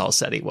opponents all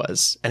said he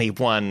was, and he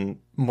won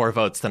more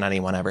votes than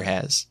anyone ever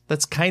has.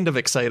 That's kind of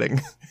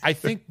exciting. I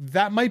think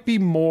that might be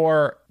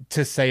more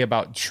to say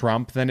about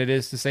Trump than it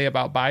is to say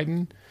about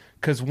Biden.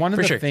 Because one of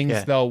the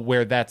things, though,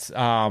 where that's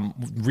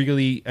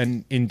really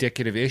an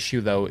indicative issue,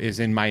 though, is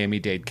in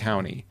Miami-Dade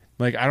County.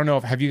 Like, I don't know,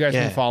 have you guys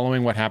been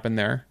following what happened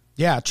there?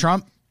 Yeah,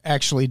 Trump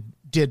actually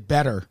did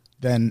better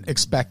than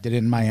expected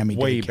in Miami-Dade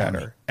County. Way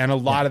better. And a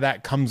lot of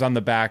that comes on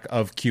the back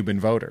of Cuban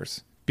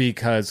voters.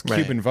 Because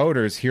Cuban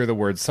voters hear the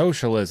word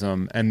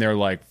socialism, and they're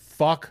like,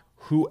 fuck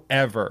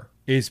whoever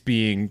is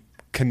being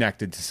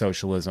connected to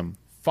socialism.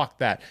 Fuck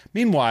that.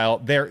 Meanwhile,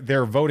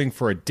 they're voting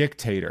for a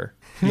dictator.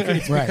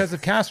 It's because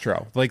of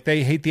Castro. Like,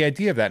 they hate the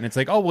idea of that. And it's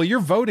like, oh, well, you're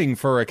voting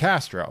for a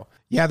Castro.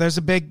 Yeah, there's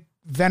a big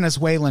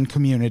Venezuelan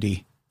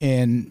community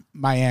in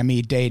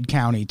Miami-Dade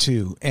County,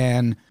 too.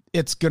 And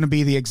it's going to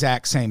be the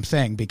exact same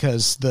thing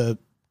because the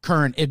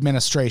current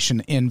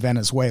administration in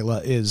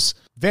Venezuela is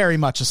very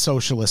much a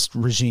socialist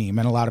regime,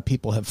 and a lot of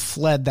people have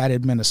fled that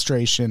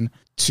administration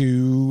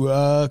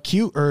to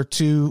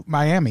to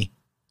Miami.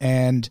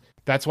 And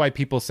that's why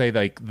people say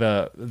like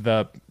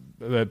the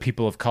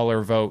people of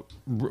color vote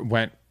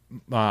went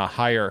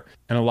higher,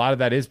 and a lot of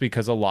that is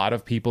because a lot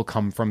of people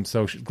come from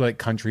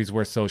countries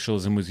where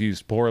socialism was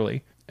used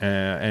poorly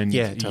and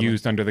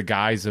used under the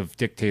guise of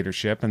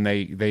dictatorship, and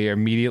they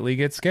immediately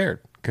get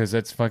scared because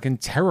it's fucking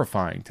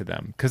terrifying to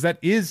them, because that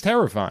is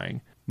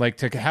terrifying. Like,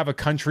 to have a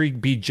country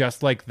be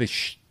just like the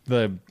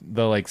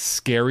like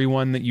scary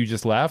one that you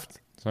just left.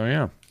 So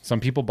yeah,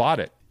 some people bought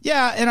it.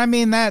 Yeah, and I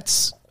mean, I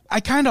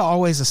kind of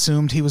always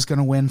assumed he was going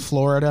to win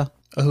Florida.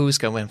 Who's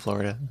going to win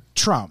Florida?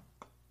 Trump,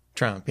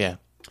 yeah.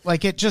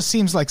 Like, it just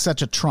seems like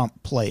such a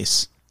Trump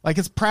place. Like,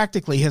 it's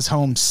practically his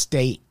home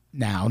state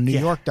now. New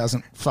York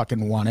doesn't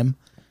fucking want him.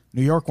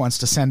 New York wants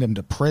to send him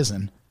to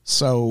prison.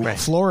 So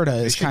Florida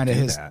is kind of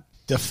his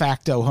de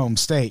facto home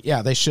state.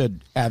 Yeah, they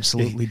should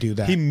absolutely do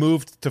that. He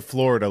moved to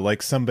Florida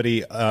like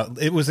somebody,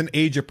 it was an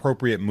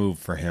age-appropriate move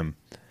for him.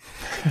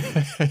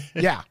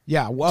 Yeah.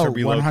 Whoa, to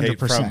relocate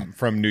 100%.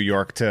 from New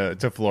York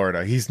to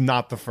Florida. He's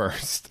not the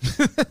first.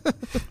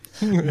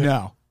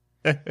 No.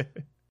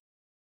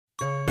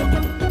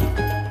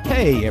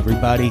 Hey,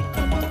 everybody.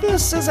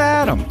 This is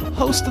Adam,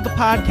 host of the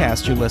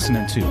podcast you're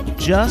listening to.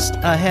 Just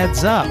a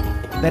heads up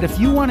that if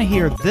you want to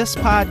hear this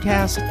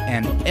podcast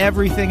and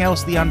everything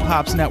else the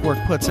Unpops Network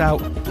puts out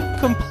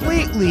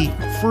completely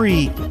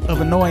free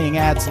of annoying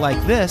ads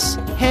like this,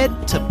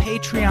 head to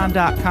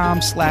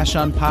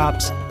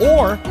patreon.com/unpops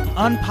or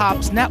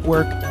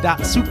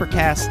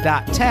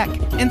unpopsnetwork.supercast.tech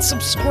and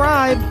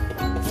subscribe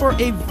for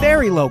a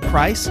very low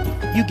price.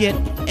 You get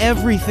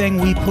everything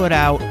we put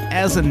out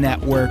as a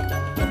network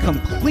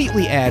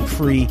completely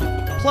ad-free,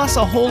 plus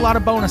a whole lot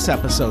of bonus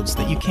episodes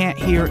that you can't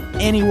hear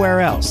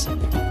anywhere else.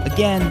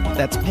 Again,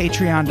 that's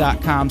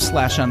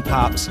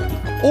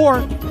patreon.com/unpops or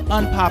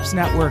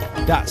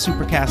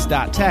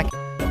unpopsnetwork.supercast.tech.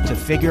 To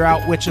figure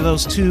out which of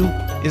those two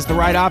is the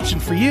right option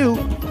for you,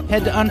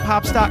 head to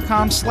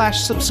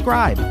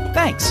unpops.com/subscribe.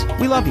 Thanks.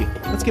 We love you.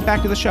 Let's get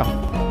back to the show.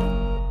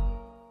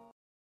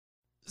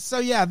 So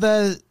yeah,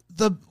 the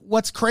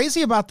what's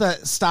crazy about the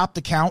Stop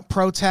the Count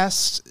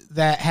protest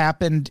that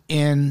happened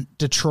in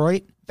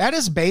Detroit, that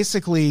is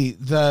basically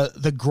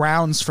the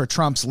grounds for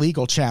Trump's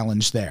legal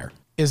challenge there.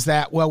 Is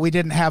that, well, we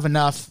didn't have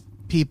enough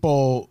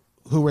people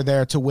who were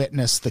there to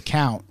witness the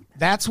count.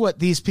 That's what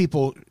these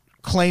people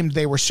claimed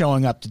they were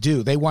showing up to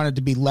do. They wanted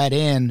to be let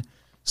in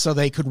so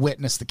they could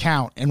witness the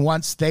count. And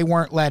once they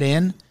weren't let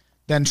in,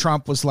 then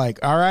Trump was like,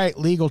 all right,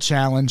 legal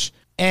challenge.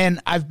 And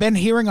I've been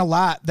hearing a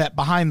lot that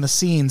behind the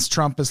scenes,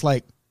 Trump is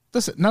like,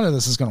 none of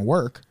this is going to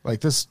work.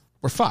 Like, this,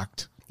 we're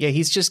fucked. Yeah,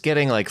 he's just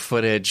getting like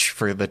footage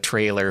for the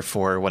trailer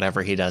for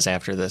whatever he does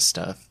after this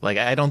stuff. Like,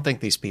 I don't think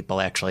these people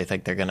actually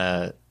think they're going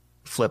to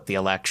flip the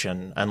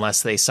election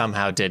unless they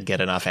somehow did get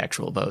enough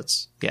actual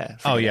votes. Yeah.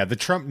 Oh, yeah. The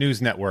Trump News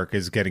Network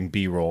is getting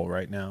B-roll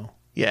right now.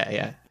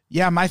 Yeah.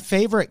 Yeah, my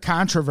favorite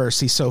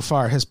controversy so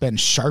far has been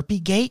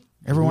Sharpie Gate.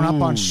 Everyone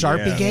up on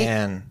Sharpie Gate?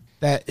 Man.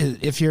 That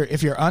if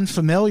you're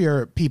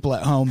unfamiliar, people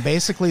at home,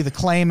 basically the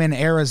claim in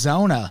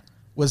Arizona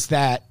was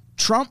that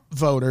Trump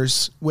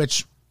voters,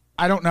 which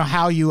I don't know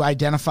how you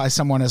identify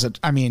someone as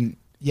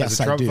yes, as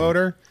a Trump I do.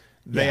 voter,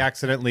 they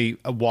accidentally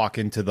walk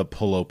into the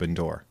pull open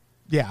door.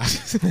 Yeah.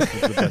 That's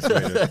the best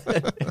way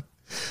to...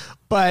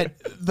 But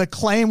the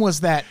claim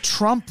was that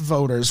Trump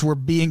voters were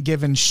being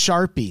given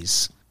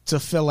Sharpies to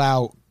fill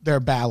out their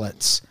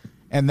ballots,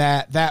 and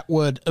that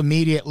would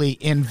immediately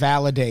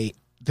invalidate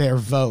their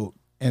vote.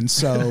 And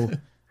so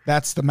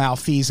that's the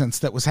malfeasance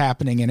that was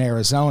happening in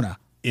Arizona.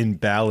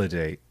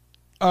 Invalidate.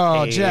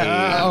 Oh,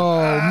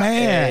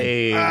 man.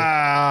 Hey.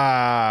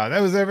 That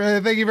was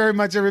everything. Thank you very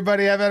much,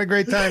 everybody. I've had a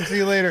great time. See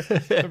you later.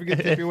 Don't forget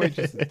to tip your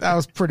waitresses. That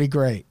was pretty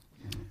great.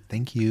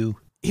 Thank you.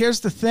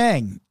 Here's the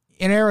thing.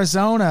 In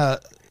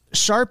Arizona,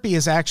 Sharpie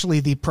is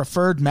actually the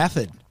preferred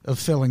method of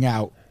filling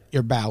out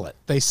your ballot.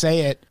 They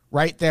say it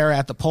right there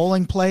at the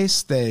polling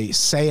place. They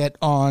say it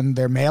on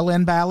their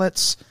mail-in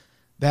ballots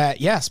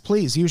that, yes,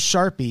 please use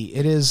Sharpie.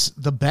 It is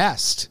the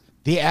best.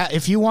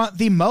 If you want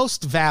the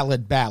most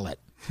valid ballot,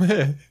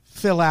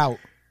 fill out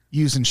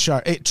using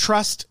Sharpie.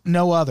 Trust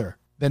no other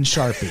than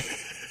Sharpie.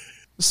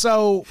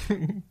 So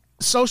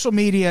social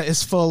media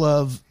is full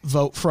of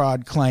vote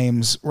fraud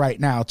claims right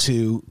now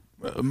too.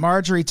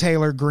 Marjorie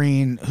Taylor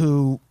Greene,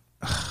 who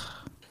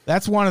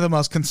that's one of the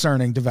most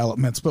concerning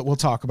developments, but we'll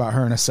talk about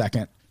her in a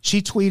second.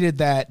 She tweeted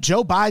that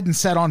Joe Biden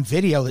said on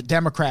video that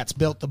Democrats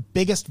built the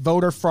biggest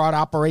voter fraud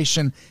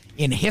operation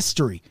in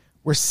history.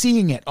 We're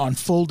seeing it on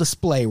full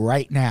display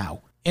right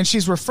now. And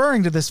she's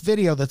referring to this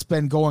video that's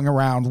been going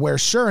around where,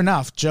 sure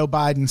enough, Joe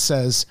Biden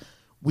says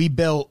we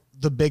built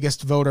the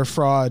biggest voter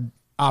fraud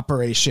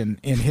operation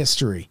in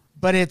history.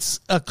 But it's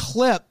a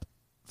clip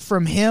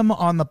from him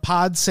on the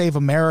Pod Save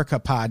America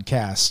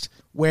podcast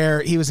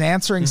where he was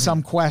answering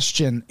some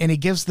question, and he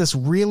gives this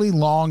really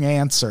long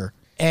answer.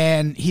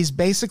 And he's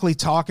basically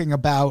talking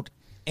about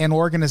an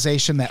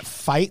organization that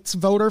fights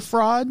voter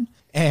fraud.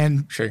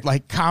 and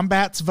like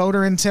combats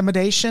voter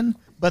intimidation.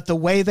 But the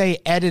way they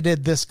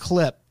edited this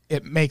clip,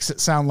 it makes it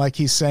sound like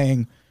he's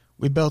saying,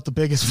 we built the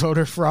biggest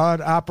voter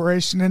fraud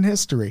operation in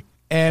history.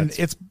 And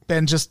it's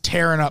been just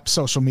tearing up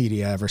social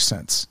media ever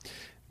since.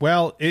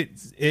 Well,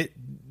 it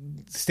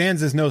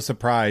stands as no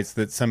surprise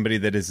that somebody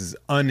that is as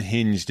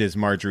unhinged as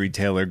Marjorie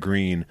Taylor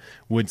Greene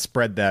would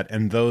spread that,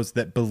 and those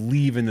that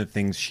believe in the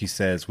things she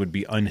says would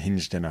be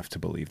unhinged enough to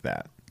believe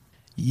that.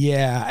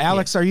 Yeah.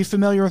 Alex, are you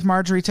familiar with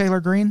Marjorie Taylor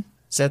Greene?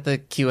 Is that the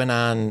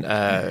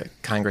QAnon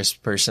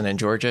congressperson in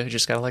Georgia who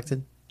just got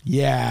elected?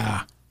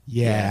 Yeah.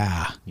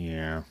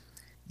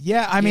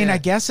 Yeah, I mean, I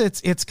guess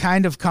it's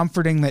kind of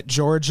comforting that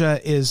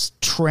Georgia is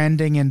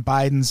trending in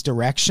Biden's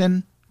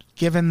direction,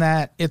 given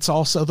that it's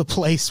also the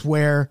place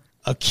where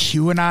a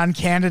QAnon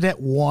candidate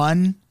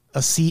won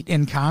a seat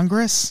in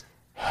Congress.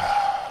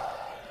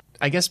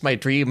 I guess my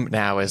dream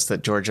now is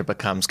that Georgia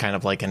becomes kind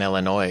of like an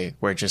Illinois,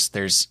 where just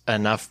there's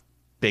enough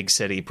big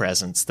city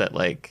presence that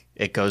like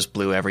it goes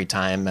blue every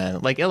time.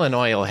 And like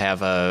Illinois will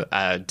have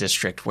a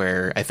district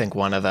where I think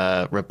one of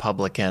the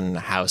Republican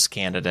House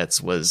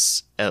candidates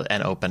was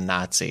an open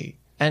Nazi.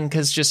 And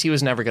because just he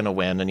was never going to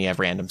win and you have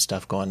random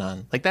stuff going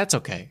on. Like, that's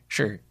okay.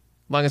 Sure. As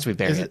long as we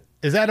bury it.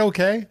 Is that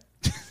okay?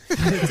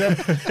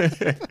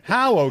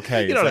 How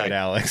okay is that,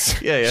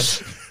 Alex? Yeah.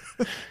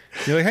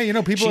 You're like, hey,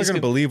 people are going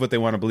to believe what they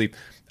want to believe.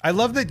 I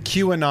love that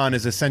QAnon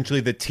is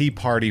essentially the Tea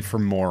Party for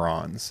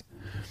morons.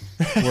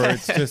 Where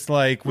it's just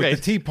like, with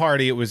the Tea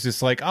Party, it was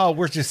just like, oh,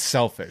 we're just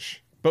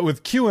selfish. But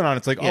with QAnon,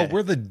 it's like, oh,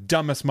 we're the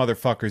dumbest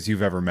motherfuckers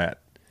you've ever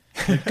met.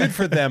 Like, good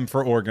for them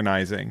for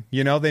organizing.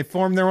 They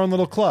form their own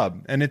little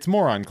club, and it's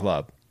Moron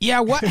Club.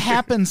 Yeah, what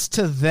happens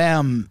to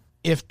them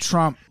if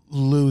Trump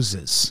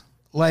loses?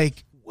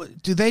 Like,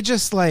 do they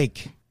just,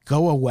 like,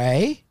 go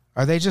away?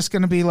 Are they just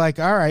going to be like,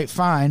 all right,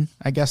 fine,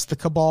 I guess the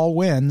cabal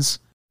wins?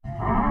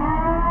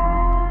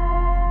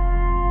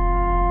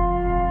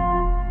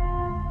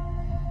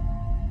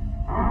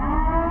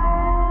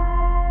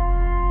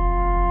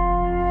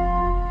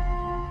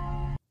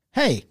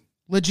 Hey,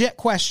 legit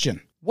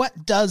question.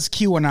 What does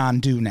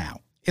QAnon do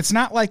now? It's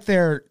not like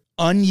they're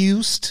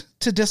unused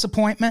to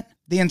disappointment.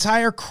 The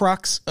entire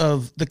crux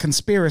of the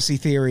conspiracy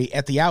theory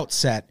at the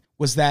outset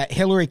was that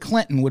Hillary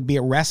Clinton would be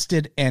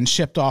arrested and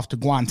shipped off to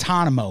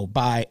Guantanamo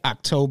by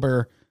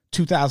October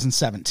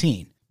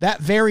 2017. That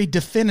very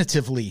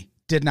definitively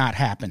did not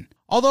happen.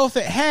 Although if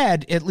it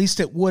had, at least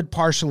it would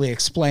partially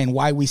explain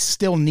why we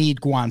still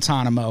need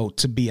Guantanamo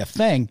to be a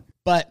thing.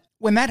 But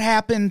when that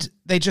happened,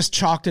 they just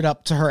chalked it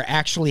up to her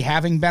actually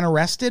having been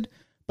arrested,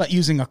 but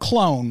using a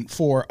clone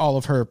for all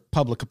of her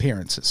public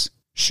appearances.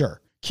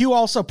 Sure. Q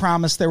also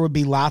promised there would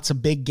be lots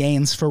of big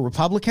gains for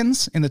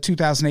Republicans in the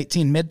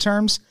 2018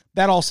 midterms.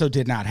 That also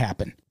did not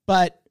happen.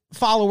 But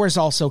followers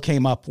also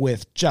came up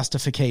with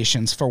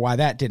justifications for why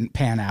that didn't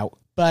pan out.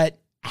 But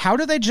how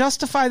do they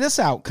justify this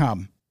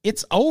outcome?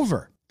 It's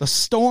over. The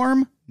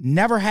storm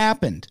never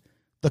happened.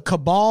 The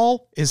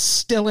cabal is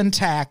still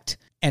intact,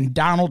 and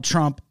Donald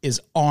Trump is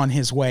on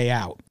his way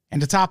out.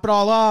 And to top it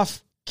all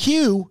off,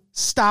 Q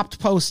stopped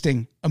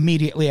posting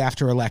immediately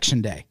after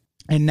Election Day.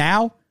 And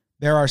now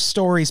there are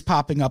stories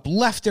popping up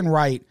left and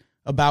right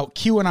about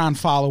QAnon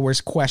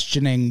followers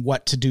questioning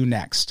what to do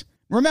next.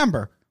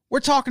 Remember, we're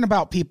talking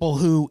about people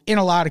who, in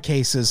a lot of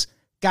cases,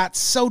 got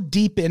so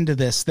deep into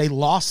this they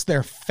lost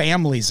their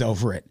families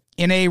over it.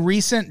 In a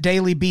recent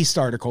Daily Beast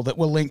article that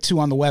we'll link to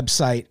on the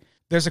website,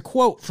 there's a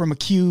quote from a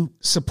Q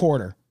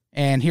supporter,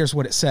 and here's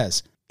what it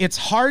says. "It's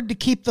hard to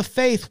keep the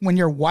faith when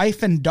your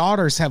wife and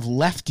daughters have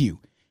left you,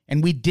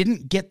 and we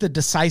didn't get the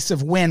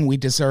decisive win we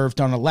deserved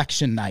on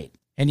election night."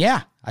 And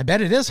yeah, I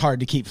bet it is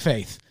hard to keep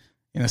faith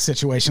in a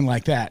situation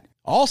like that.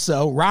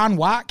 Also, Ron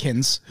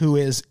Watkins, who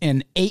is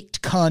an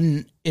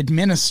 8kun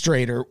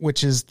administrator,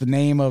 which is the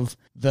name of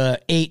the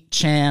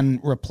 8chan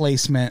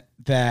replacement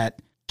that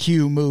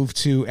Q moved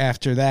to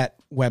after that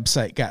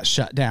website got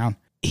shut down.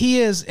 He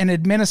is an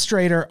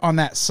administrator on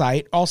that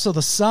site, also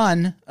the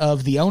son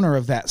of the owner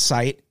of that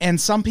site,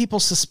 and some people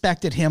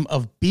suspected him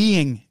of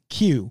being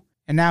Q,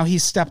 and now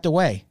he's stepped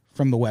away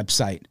from the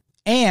website.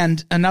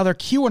 And another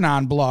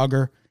QAnon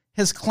blogger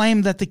has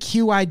claimed that the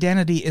Q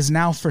identity is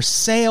now for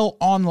sale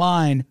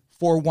online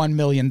for $1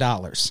 million,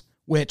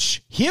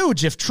 which,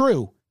 huge if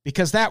true,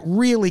 because that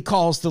really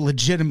calls the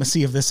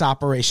legitimacy of this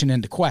operation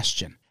into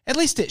question. At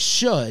least it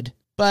should,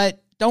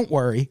 but don't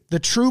worry, the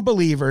true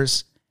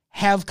believers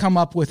have come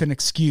up with an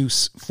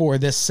excuse for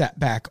this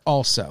setback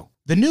also.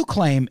 The new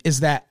claim is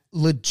that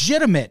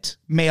legitimate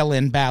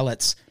mail-in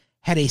ballots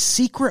had a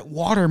secret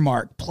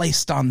watermark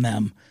placed on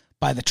them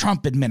by the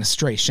Trump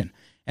administration,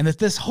 and that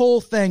this whole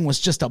thing was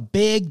just a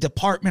big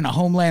Department of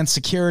Homeland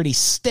Security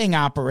sting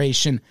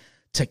operation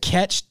to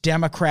catch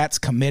Democrats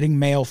committing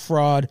mail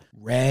fraud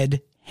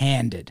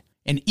red-handed.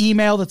 An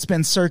email that's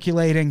been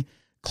circulating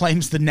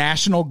claims the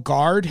National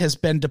Guard has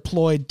been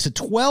deployed to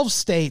 12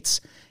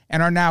 states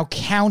and are now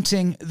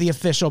counting the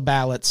official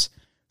ballots.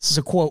 This is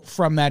a quote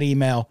from that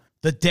email.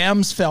 "The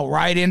Dems fell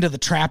right into the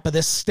trap of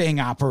this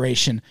sting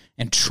operation,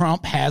 and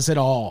Trump has it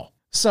all."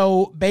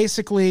 So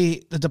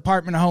basically, the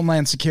Department of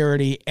Homeland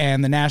Security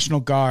and the National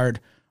Guard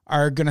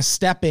are going to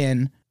step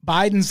in.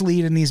 Biden's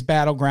lead in these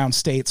battleground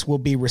states will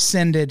be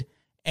rescinded,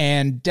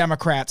 and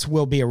Democrats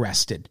will be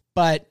arrested.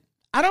 But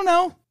I don't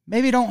know.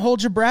 Maybe don't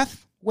hold your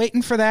breath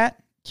waiting for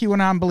that,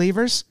 QAnon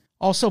believers.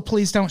 Also,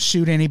 please don't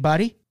shoot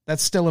anybody.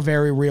 That's still a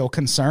very real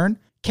concern.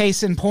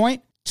 Case in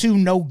point, 2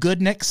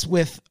 no-goodniks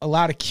with a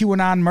lot of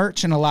QAnon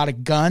merch and a lot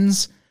of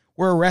guns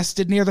were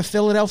arrested near the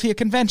Philadelphia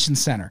Convention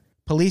Center.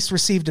 Police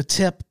received a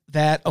tip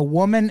that a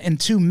woman and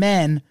 2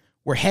 men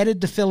were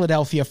headed to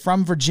Philadelphia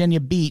from Virginia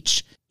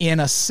Beach in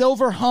a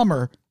silver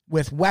Hummer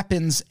with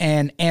weapons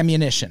and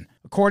ammunition.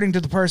 According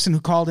to the person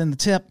who called in the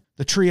tip,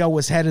 the trio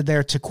was headed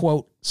there to,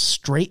 quote,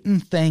 straighten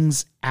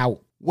things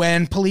out.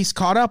 When police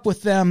caught up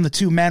with them, the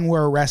 2 men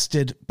were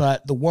arrested,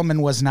 but the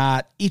woman was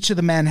not. Each of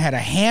the men had a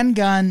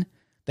handgun.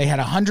 They had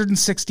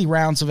 160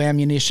 rounds of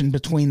ammunition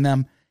between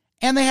them,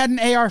 and they had an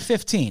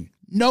AR-15.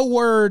 No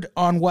word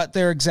on what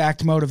their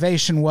exact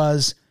motivation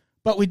was,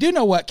 but we do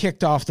know what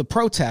kicked off the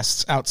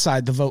protests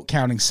outside the vote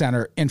counting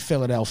center in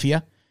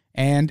Philadelphia,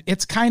 and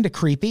it's kind of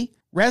creepy.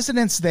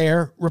 Residents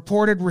there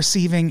reported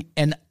receiving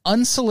an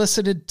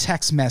unsolicited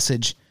text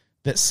message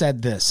that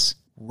said this: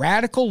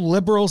 radical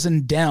liberals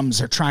and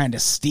Dems are trying to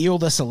steal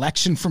this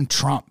election from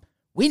Trump.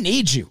 We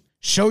need you.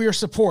 Show your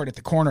support at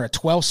the corner of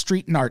 12th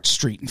Street and Arch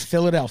Street in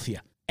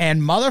Philadelphia. And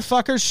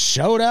motherfuckers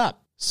showed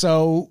up.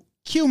 So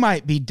Q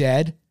might be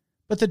dead,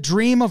 but the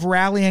dream of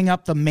rallying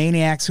up the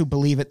maniacs who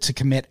believe it to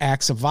commit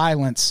acts of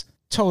violence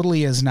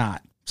totally is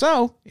not.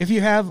 So if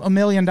you have $1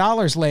 million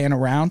laying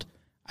around,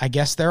 I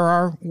guess there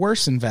are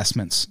worse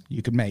investments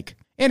you could make.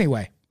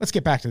 Anyway, let's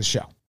get back to the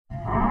show.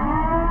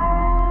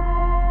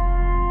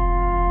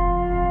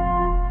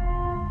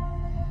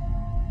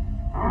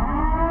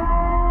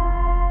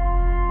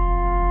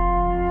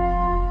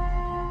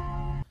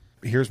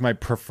 Here's my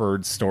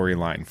preferred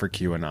storyline for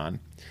QAnon,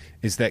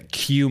 is that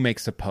Q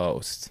makes a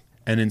post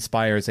and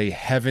inspires a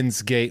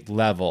Heaven's Gate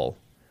level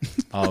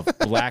of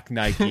black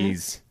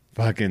Nikes,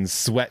 fucking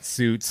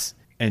sweatsuits,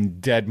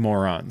 and dead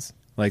morons.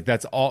 Like,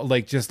 that's all.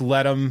 Like, just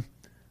let them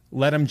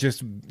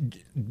just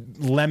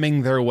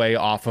lemming their way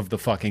off of the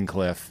fucking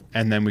cliff,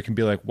 and then we can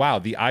be like, wow,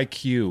 the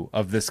IQ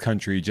of this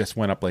country just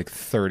went up like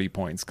 30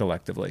 points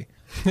collectively.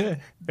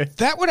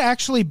 That would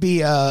actually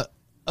be a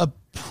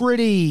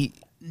pretty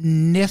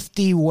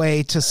nifty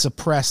way to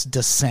suppress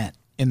dissent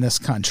in this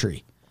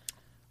country.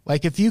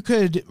 Like, if you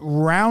could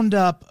round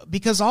up,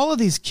 because all of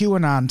these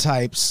QAnon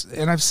types,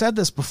 and I've said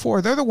this before,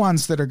 they're the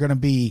ones that are going to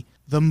be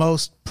the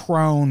most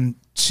prone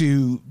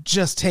to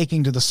just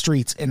taking to the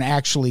streets and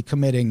actually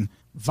committing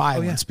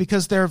violence,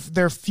 because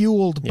they're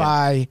fueled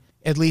by,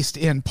 at least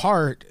in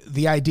part,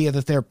 the idea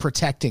that they're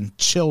protecting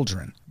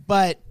children.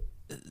 But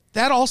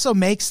that also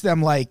makes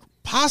them like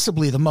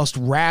possibly the most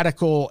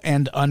radical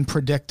and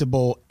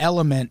unpredictable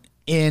element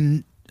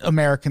in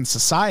American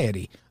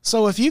society.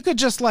 So if you could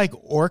just like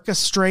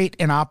orchestrate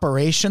an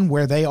operation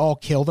where they all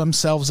kill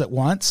themselves at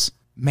once,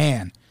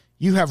 man,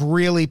 you have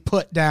really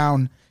put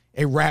down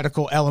a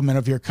radical element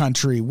of your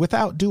country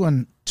without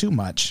doing too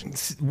much.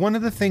 One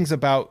of the things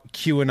about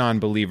QAnon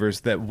believers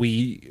that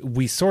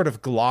we sort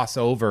of gloss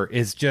over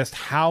is just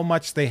how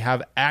much they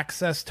have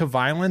access to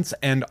violence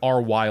and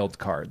are wild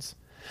cards.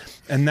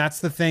 And that's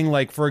the thing.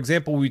 Like, for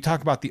example, we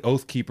talk about the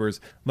Oath Keepers.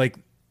 Like,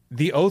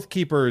 the Oath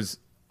Keepers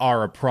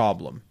are a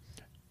problem.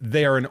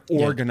 They are an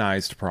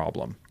organized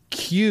problem.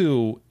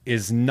 Q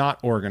is not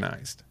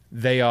organized.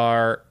 They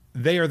are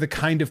the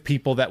kind of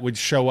people that would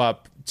show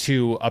up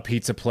to a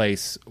pizza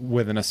place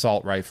with an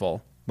assault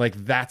rifle.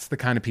 Like, that's the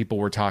kind of people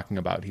we're talking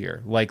about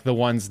here. Like, the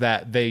ones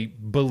that they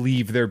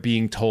believe they're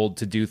being told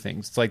to do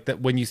things. It's like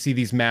that when you see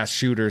these mass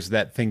shooters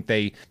that think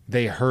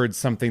they heard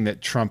something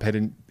that Trump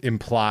had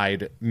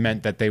implied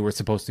meant that they were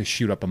supposed to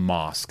shoot up a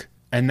mosque.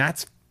 And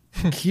that's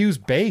Q's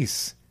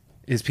base,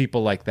 is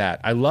people like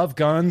that. I love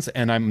guns,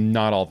 and I'm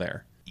not all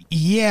there.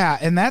 Yeah,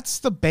 and that's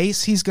the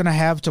base he's going to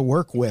have to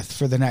work with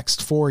for the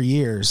next 4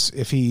 years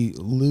if he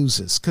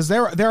loses. Because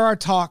there are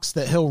talks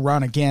that he'll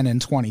run again in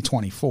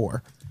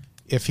 2024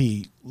 if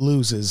he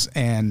loses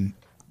and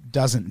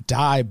doesn't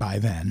die by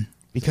then.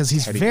 Because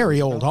he's very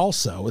old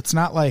also. It's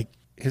not like...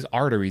 His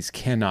arteries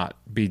cannot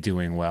be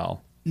doing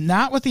well.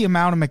 Not with the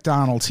amount of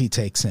McDonald's he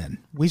takes in.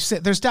 We've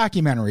said there's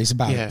documentaries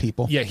about it,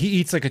 people. Yeah, he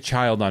eats like a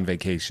child on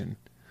vacation.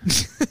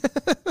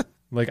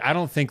 Like, I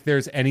don't think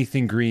there's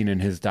anything green in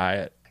his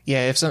diet.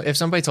 Yeah, if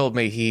somebody told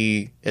me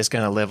he is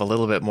going to live a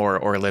little bit more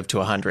or live to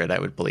 100, I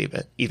would believe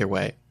it. Either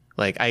way.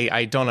 Like,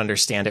 I don't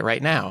understand it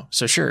right now.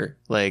 So sure,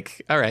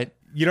 like, all right.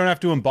 You don't have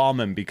to embalm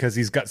him because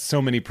he's got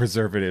so many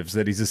preservatives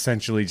that he's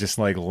essentially just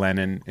like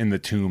Lenin in the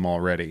tomb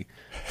already.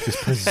 Just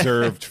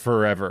preserved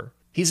forever.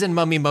 He's in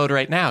mummy mode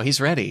right now. He's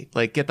ready.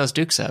 Like, get those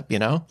dukes up, you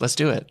know? Let's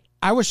do it.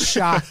 I was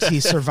shocked he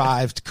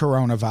survived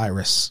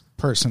coronavirus,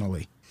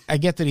 personally. I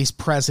get that he's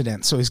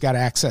president, so he's got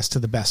access to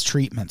the best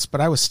treatments, but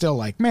I was still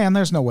like, man,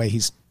 there's no way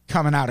he's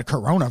coming out of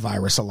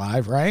coronavirus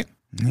alive, right?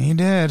 He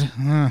did.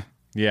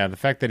 Yeah, the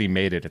fact that he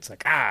made it, it's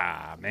like,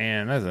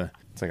 man,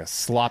 it's like a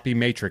sloppy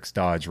Matrix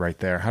dodge right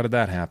there. How did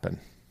that happen?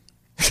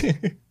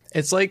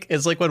 It's like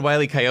when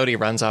Wile E. Coyote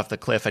runs off the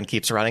cliff and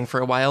keeps running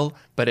for a while,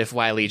 but if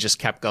Wile E. just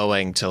kept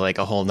going to like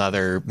a whole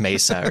nother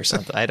mesa or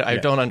something. I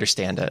don't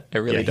understand it. I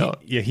really don't.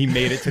 He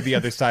made it to the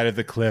other side of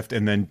the cliff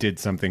and then did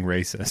something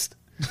racist.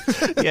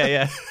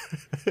 Yeah.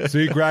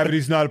 See,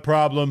 gravity's not a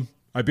problem.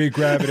 I beat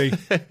gravity.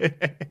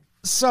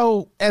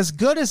 So as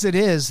good as it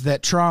is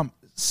that Trump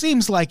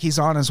seems like he's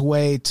on his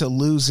way to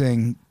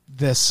losing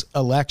this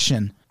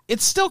election,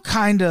 it's still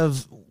kind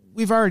of,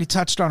 we've already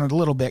touched on it a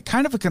little bit,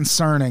 kind of a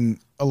concerning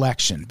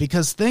election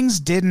because things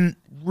didn't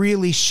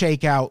really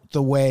shake out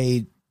the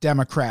way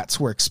Democrats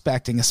were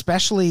expecting,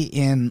 especially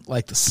in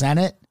like the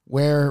Senate,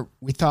 where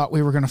we thought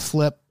we were going to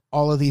flip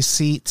all of these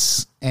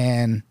seats,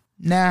 and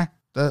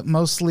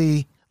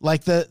mostly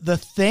like the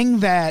thing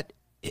that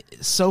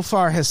so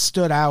far has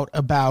stood out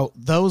about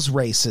those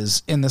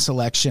races in this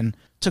election,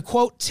 to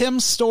quote Tim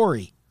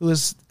Story, who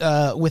is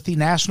with the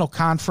National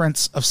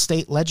Conference of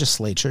State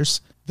Legislatures,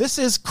 this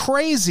is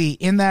crazy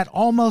in that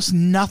almost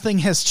nothing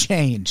has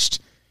changed.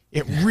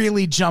 It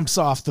really jumps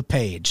off the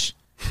page.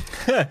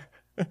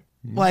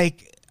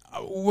 Like,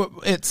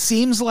 it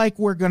seems like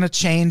we're going to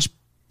change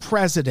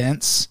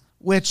presidents,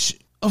 which,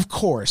 of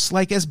course,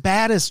 like as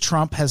bad as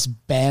Trump has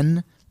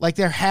been, like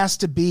there has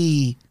to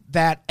be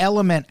that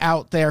element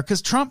out there,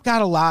 because Trump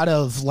got a lot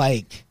of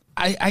like,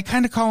 I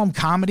kind of call them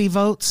comedy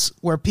votes,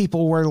 where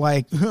people were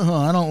like,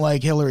 I don't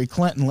like Hillary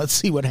Clinton. Let's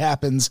see what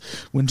happens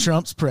when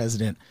Trump's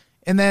president.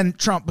 And then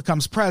Trump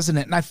becomes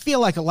president. And I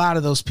feel like a lot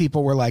of those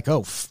people were like,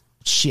 oh,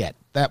 shit,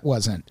 that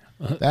wasn't,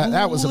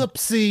 that was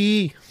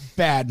a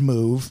bad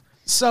move.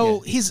 So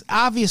he's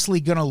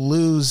obviously going to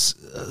lose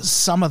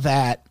some of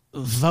that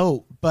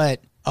vote.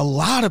 But a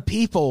lot of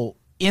people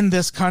in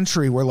this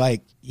country were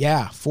like,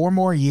 yeah, 4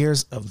 more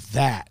years of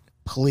that,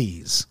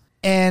 please.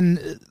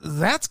 And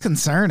that's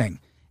concerning.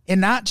 And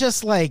not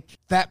just like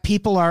that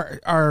people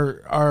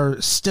are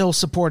still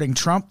supporting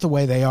Trump the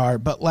way they are,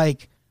 but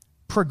like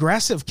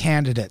progressive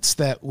candidates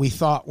that we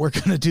thought were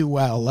going to do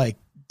well, like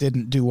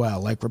didn't do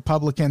well, like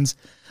Republicans.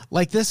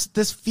 Like this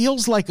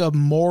feels like a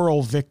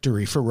moral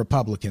victory for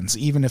Republicans,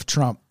 even if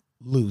Trump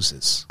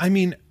loses. I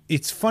mean,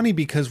 it's funny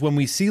because when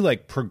we see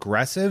like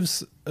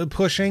progressives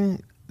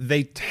pushing,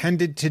 they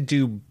tended to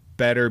do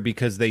better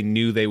because they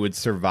knew they would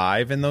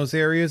survive in those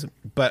areas.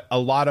 But a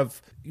lot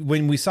of,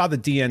 when we saw the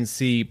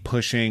DNC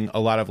pushing a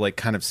lot of like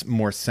kind of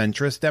more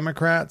centrist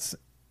Democrats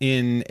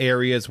in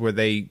areas where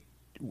they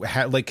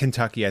had, like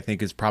Kentucky, I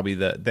think is probably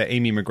the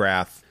Amy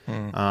McGrath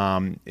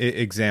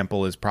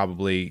example is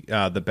probably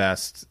the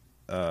best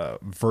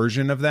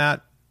version of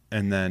that.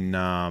 And then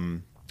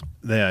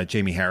the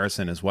Jamie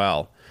Harrison as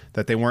well,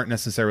 that they weren't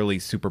necessarily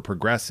super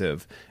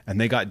progressive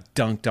and they got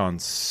dunked on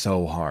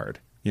so hard.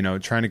 You know,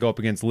 trying to go up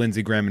against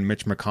Lindsey Graham and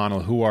Mitch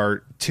McConnell, who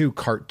are 2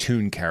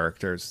 cartoon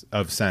characters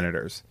of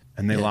senators.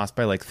 And they lost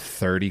by like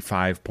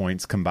 35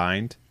 points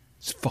combined.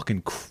 It's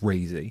fucking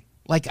crazy.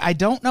 Like, I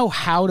don't know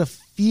how to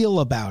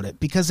feel about it,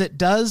 because it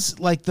does,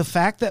 like, the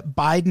fact that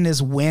Biden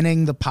is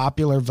winning the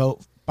popular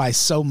vote by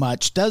so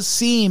much does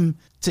seem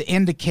to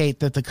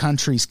indicate that the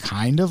country's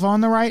kind of on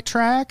the right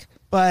track,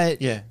 but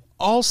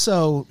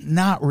also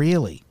not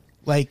really.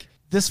 Like,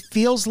 this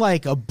feels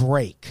like a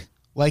break.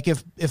 Like,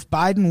 if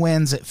Biden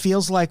wins, it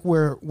feels like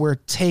we're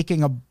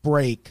taking a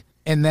break,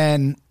 and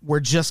then we're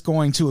just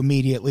going to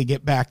immediately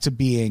get back to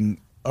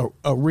being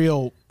a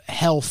real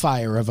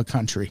hellfire of a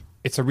country.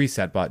 It's a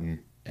reset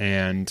button.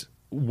 And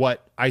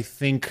what I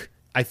think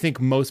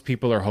most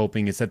people are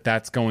hoping is that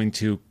that's going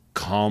to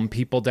calm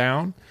people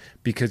down,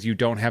 because you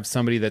don't have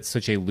somebody that's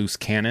such a loose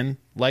cannon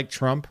like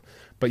Trump,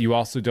 but you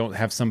also don't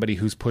have somebody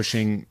who's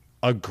pushing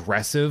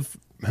progressive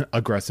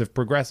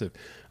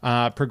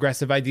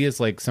ideas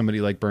like somebody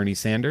like Bernie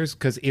Sanders.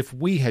 Because if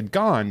we had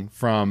gone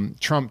from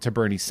Trump to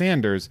Bernie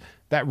Sanders,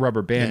 that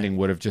rubber banding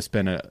would have just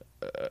been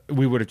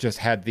we would have just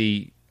had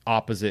the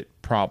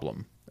opposite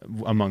problem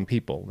among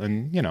people.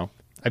 And, you know,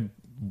 I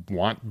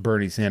want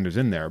Bernie Sanders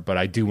in there, but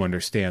I do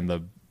understand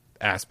the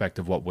aspect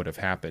of what would have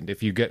happened.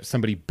 If you get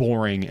somebody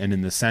boring and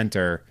in the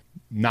center,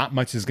 not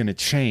much is going to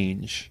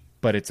change,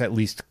 but it's at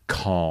least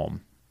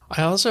calm.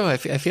 I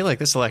feel like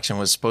this election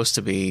was supposed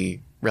to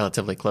be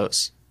relatively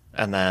close,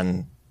 and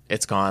then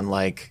it's gone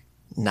like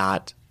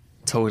not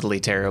totally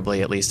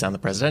terribly, at least on the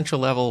presidential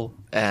level.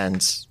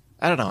 And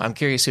I don't know, I'm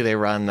curious who they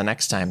run the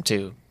next time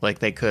too. Like,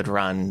 they could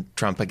run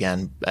Trump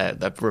again,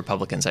 the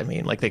Republicans, I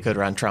mean. Like, they could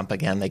run Trump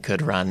again. They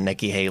could run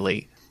Nikki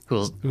Haley,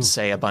 who'll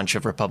say a bunch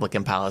of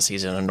Republican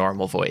policies in a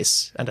normal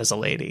voice and as a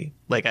lady.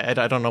 Like, I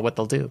don't know what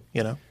they'll do,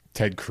 you know?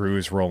 Ted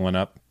Cruz rolling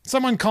up.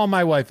 Someone call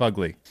my wife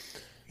ugly.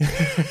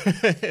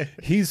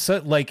 He's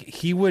so, like,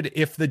 he would,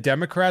 if the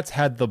Democrats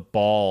had the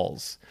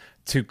balls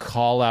to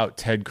call out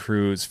Ted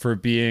Cruz for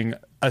being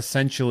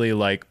essentially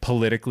like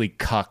politically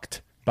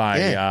cucked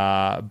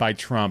by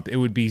Trump, it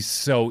would be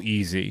so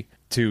easy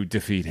to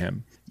defeat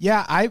him.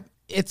 Yeah,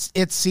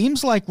 it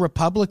seems like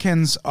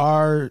Republicans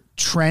are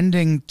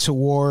trending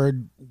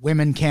toward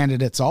women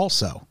candidates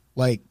also.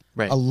 Like,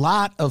 a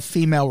lot of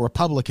female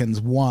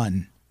Republicans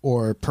won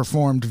or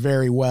performed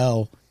very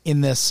well in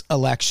this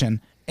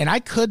election. And I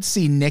could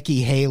see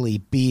Nikki Haley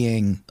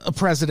being a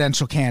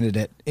presidential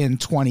candidate in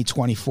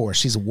 2024.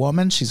 She's a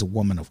woman. She's a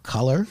woman of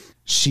color.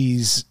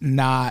 She's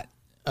not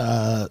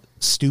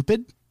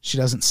stupid. She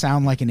doesn't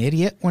sound like an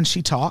idiot when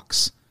she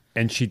talks.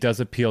 And she does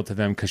appeal to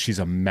them because she's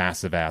a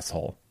massive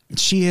asshole.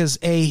 She is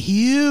a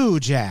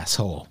huge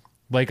asshole.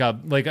 Like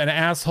an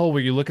asshole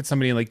where you look at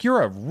somebody and like,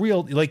 you're a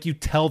real, like you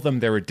tell them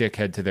they're a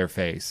dickhead to their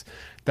face.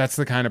 That's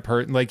the kind of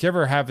person, like you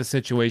ever have a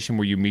situation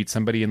where you meet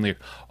somebody and like,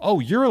 oh,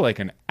 you're like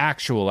an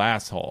actual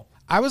asshole.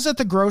 I was at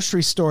the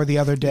grocery store the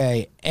other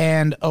day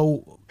and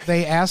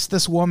they asked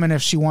this woman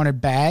if she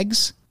wanted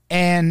bags.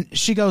 And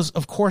she goes,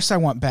 of course I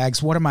want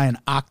bags. What am I, an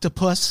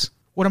octopus?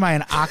 What am I,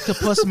 an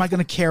octopus? Am I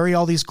going to carry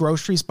all these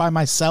groceries by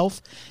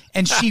myself?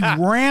 And she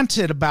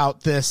ranted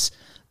about this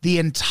the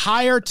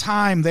entire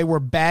time they were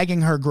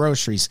bagging her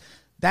groceries.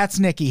 That's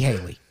Nikki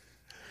Haley.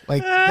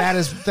 Like that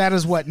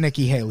is what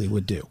Nikki Haley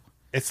would do.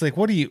 It's like,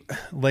 what do you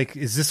like?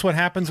 Is this what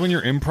happens when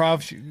your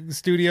improv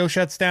studio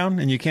shuts down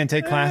and you can't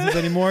take classes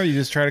anymore? You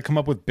just try to come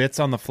up with bits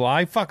on the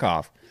fly? Fuck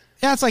off.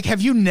 Yeah, it's like,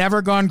 have you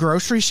never gone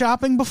grocery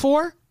shopping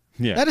before?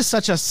 Yeah. That is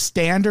such a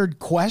standard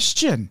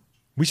question.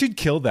 We should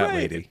kill that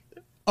lady.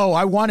 Oh,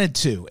 I wanted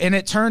to. And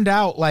it turned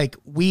out like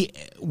we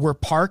were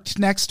parked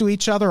next to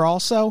each other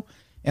also.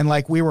 And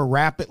like we were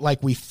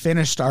we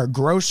finished our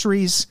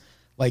groceries,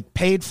 like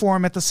paid for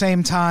them at the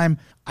same time.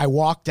 I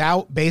walked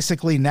out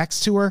basically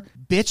next to her,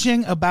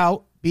 bitching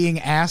about being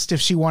asked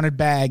if she wanted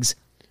bags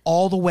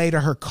all the way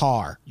to her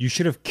car. You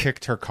should have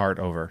kicked her cart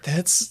over.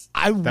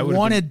 I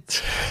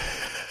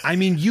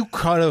mean, you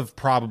could have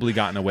probably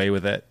gotten away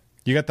with it.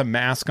 You got the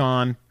mask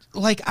on.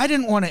 Like, I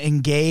didn't want to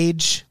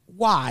engage.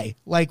 Why?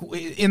 Like,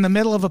 in the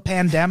middle of a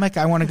pandemic,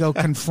 I want to go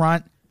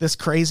confront this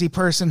crazy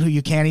person who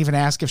you can't even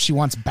ask if she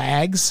wants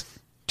bags.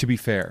 To be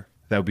fair,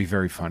 that would be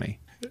very funny.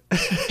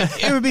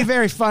 It would be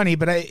very funny,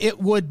 but it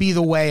would be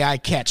the way I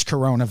catch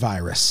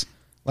coronavirus.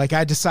 Like,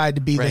 I decide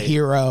to be the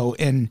hero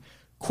and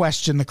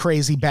question the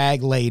crazy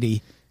bag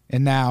lady,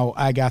 and now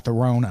I got the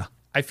Rona.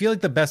 I feel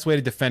like the best way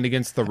to defend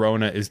against the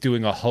Rona is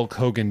doing a Hulk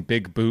Hogan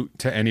big boot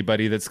to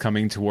anybody that's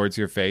coming towards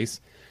your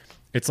face.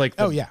 It's like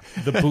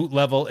the boot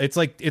level. It's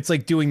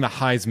like doing the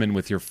Heisman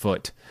with your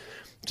foot.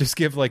 Just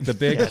give like the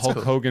big Hulk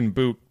Hogan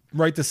boot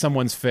right to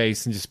someone's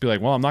face and just be like,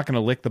 well, I'm not going to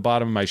lick the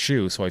bottom of my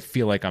shoe, so I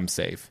feel like I'm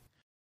safe.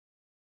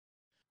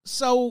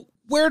 So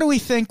where do we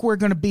think we're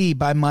going to be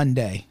by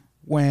Monday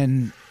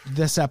when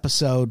this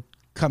episode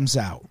comes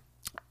out?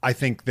 I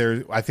think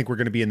we're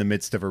going to be in the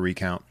midst of a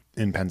recount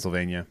in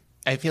Pennsylvania.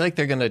 I feel like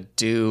they're going to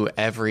do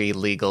every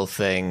legal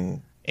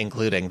thing,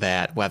 including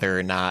that, whether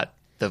or not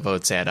the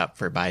votes add up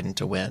for Biden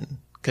to win.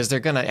 Because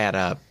they're going to add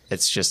up.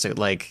 It's just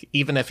like,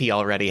 even if he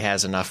already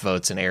has enough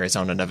votes in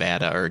Arizona,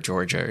 Nevada, or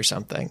Georgia or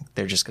something,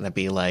 they're just going to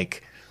be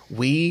like,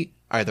 we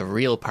are the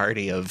real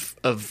party of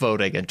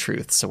voting and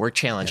truth. So we're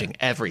challenging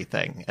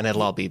everything, and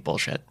it'll all be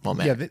bullshit. Won't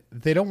matter. Yeah,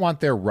 they don't want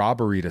their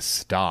robbery to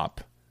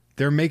stop.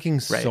 They're making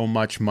so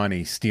much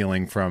money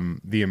stealing from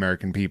the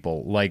American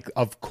people. Like,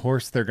 of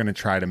course they're going to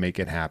try to make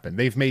it happen.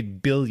 They've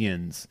made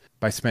billions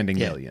by spending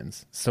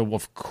millions. So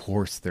of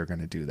course they're going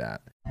to do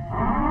that.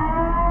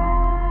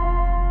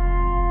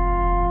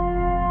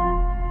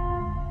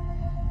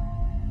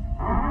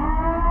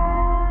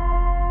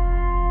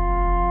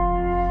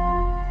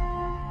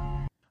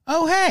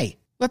 Oh, hey,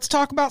 let's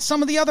talk about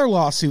some of the other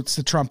lawsuits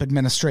the Trump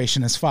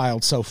administration has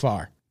filed so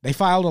far. They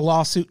filed a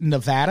lawsuit in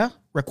Nevada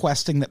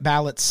requesting that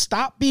ballots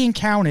stop being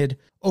counted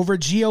over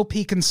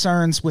GOP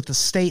concerns with the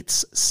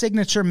state's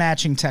signature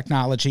matching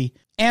technology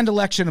and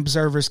election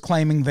observers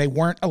claiming they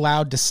weren't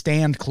allowed to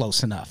stand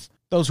close enough.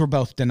 Those were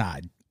both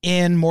denied.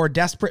 In more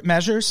desperate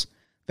measures,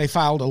 they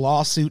filed a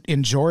lawsuit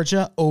in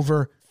Georgia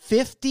over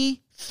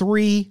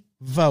 53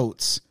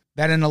 votes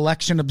that an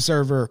election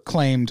observer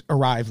claimed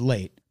arrived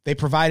late. They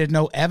provided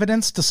no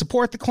evidence to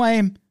support the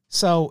claim,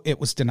 so it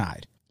was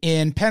denied.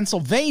 In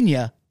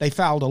Pennsylvania, they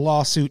filed a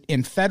lawsuit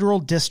in federal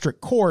district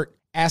court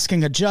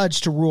asking a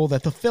judge to rule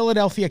that the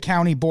Philadelphia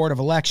County Board of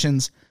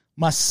Elections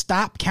must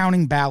stop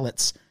counting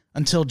ballots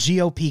until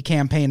GOP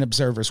campaign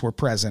observers were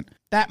present.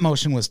 That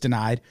motion was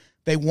denied.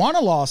 They won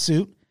a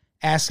lawsuit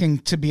asking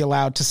to be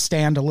allowed to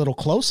stand a little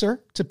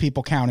closer to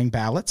people counting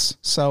ballots,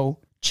 so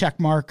check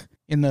mark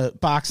in the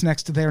box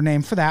next to their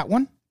name for that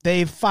one.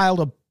 They've filed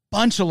a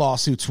bunch of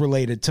lawsuits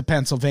related to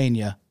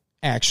Pennsylvania,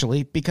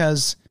 actually,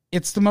 because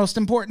it's the most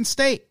important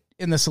state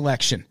in this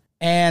election.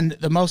 And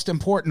the most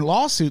important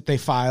lawsuit they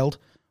filed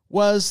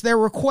was their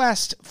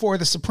request for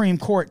the Supreme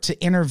Court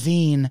to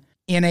intervene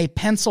in a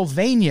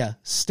Pennsylvania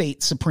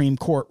state Supreme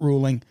Court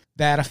ruling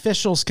that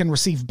officials can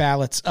receive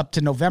ballots up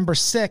to November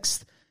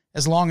 6th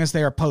as long as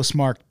they are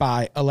postmarked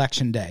by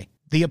Election Day.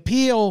 The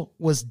appeal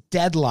was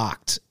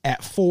deadlocked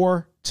at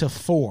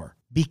 4-4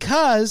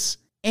 because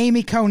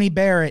Amy Coney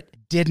Barrett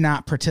did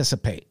not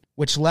participate,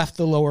 which left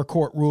the lower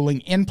court ruling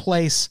in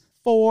place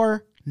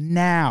for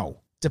now.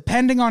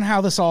 Depending on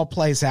how this all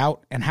plays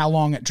out and how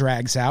long it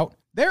drags out,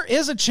 there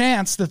is a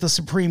chance that the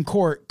Supreme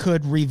Court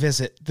could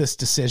revisit this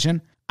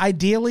decision.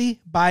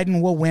 Ideally,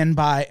 Biden will win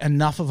by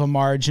enough of a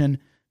margin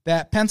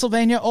that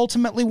Pennsylvania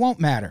ultimately won't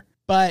matter.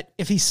 But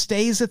if he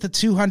stays at the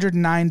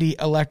 290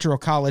 electoral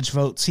college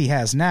votes he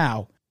has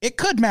now, it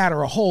could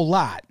matter a whole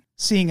lot,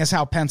 seeing as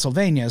how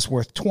Pennsylvania is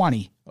worth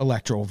 20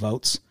 electoral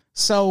votes.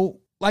 So,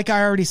 like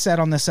I already said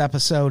on this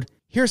episode,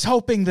 here's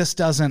hoping this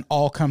doesn't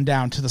all come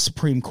down to the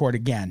Supreme Court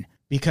again,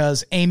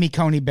 because Amy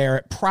Coney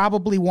Barrett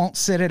probably won't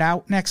sit it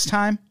out next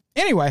time.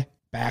 Anyway,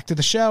 back to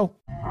the show.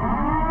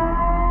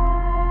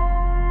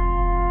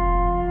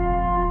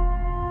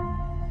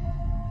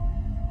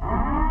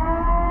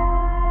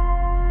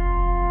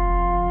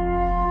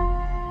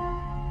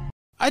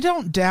 I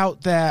don't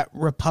doubt that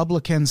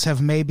Republicans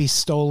have maybe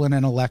stolen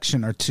an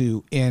election or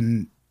two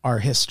in our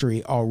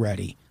history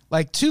already.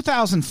 Like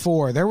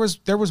 2004, there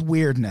was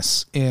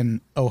weirdness in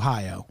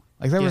Ohio.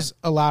 Like there was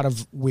a lot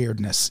of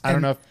weirdness. I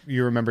don't know if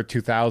you remember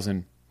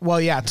 2000.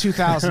 Well, yeah,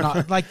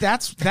 2000. Like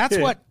that's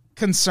what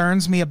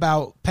concerns me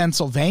about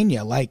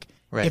Pennsylvania. Like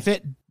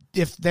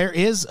if there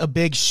is a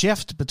big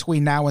shift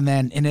between now and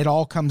then, and it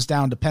all comes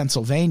down to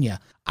Pennsylvania,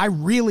 I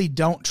really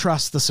don't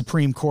trust the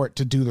Supreme Court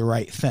to do the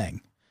right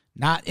thing.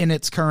 Not in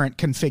its current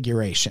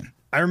configuration.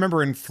 I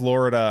remember in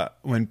Florida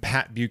when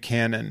Pat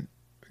Buchanan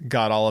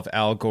got all of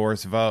Al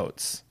Gore's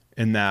votes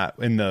in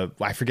the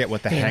I forget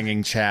what the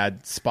hanging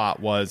Chad spot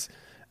was,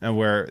 and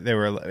where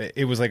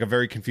it was like a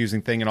very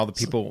confusing thing, and all the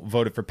people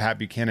voted for Pat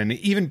Buchanan. And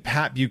even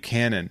Pat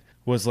Buchanan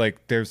was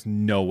like, "There's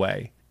no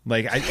way."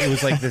 Like it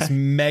was like this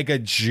mega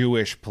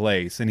Jewish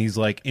place, and he's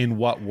like, "In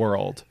what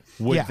world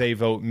would they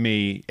vote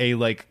me, a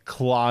like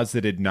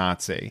closeted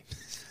Nazi?"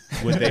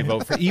 Would they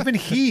vote for? Even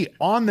he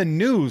on the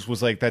news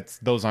was like,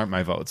 those aren't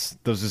my votes.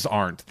 Those just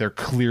aren't. They're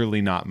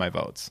clearly not my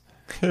votes.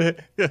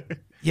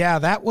 Yeah,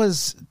 that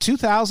was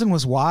 2000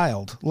 was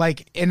wild.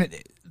 Like, and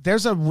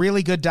there's a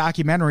really good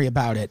documentary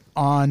about it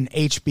on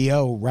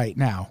HBO right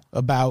now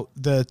about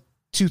the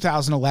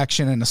 2000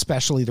 election and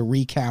especially the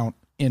recount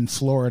in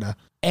Florida.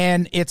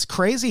 And it's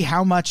crazy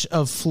how much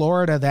of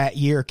Florida that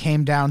year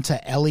came down to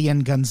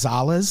Elian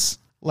Gonzalez.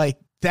 Like,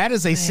 that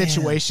is a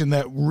situation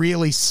that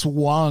really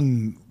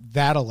swung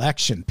that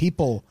election.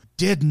 People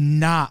did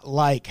not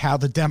like how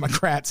the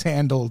Democrats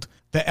handled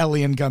the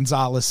Elian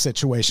Gonzalez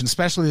situation,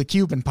 especially the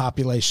Cuban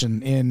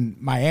population in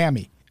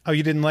Miami. Oh,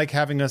 you didn't like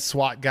having a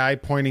SWAT guy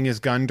pointing his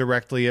gun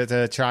directly at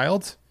a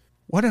child?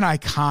 What an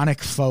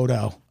iconic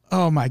photo.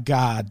 Oh my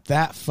God,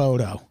 that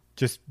photo.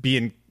 Just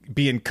being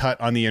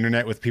cut on the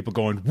internet with people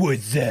going,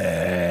 "What's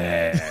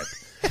up?"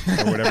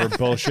 or whatever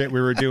bullshit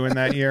we were doing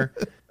that year.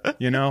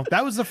 You know,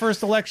 that was the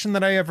first election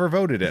that I ever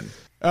voted in.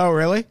 Oh,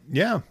 really?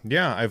 Yeah.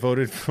 I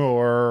voted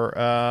for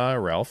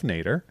Ralph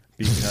Nader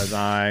because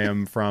I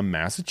am from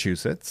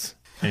Massachusetts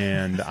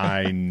and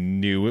I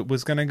knew it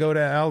was going to go to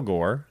Al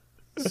Gore.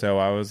 So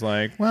I was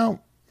like,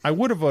 well, I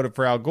would have voted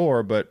for Al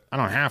Gore, but I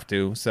don't have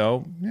to.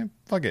 So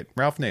fuck it,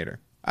 Ralph Nader.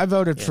 I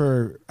voted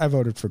for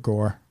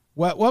Gore.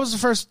 What was the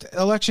first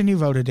election you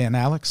voted in,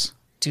 Alex?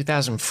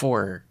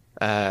 2004.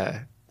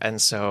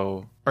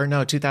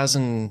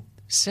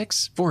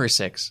 2006? 4 or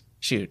 6.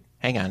 Shoot,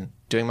 hang on.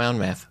 Doing my own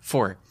math.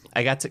 4.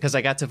 I got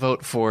to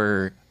vote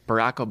for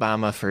Barack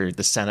Obama for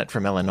the Senate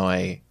from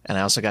Illinois, and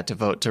I also got to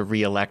vote to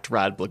re-elect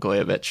Rod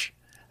Blagojevich.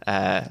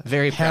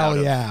 Very proud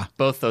of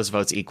both those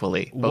votes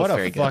equally. Both what a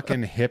very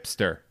fucking good.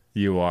 Hipster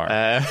you are.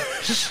 I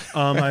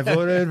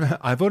voted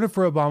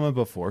for Obama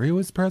before he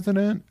was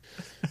president.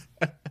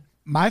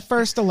 My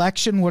first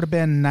election would have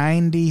been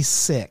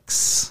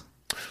 96,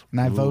 and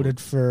I voted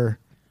for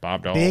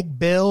Bob Dole. Big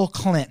Bill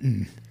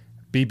Clinton.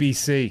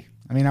 BBC.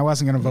 I mean, I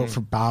wasn't going to vote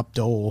for Bob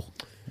Dole.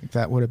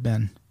 That would have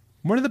been.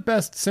 One of the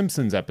best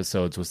Simpsons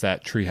episodes was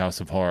that Treehouse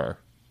of Horror.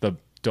 The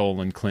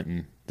Dole and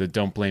Clinton. The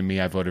Don't Blame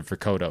Me, I Voted for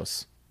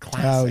Kodos.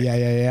 Classic. Oh,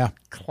 yeah.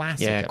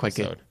 Classic Yeah, episode. quite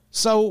good.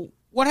 So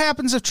what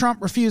happens if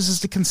Trump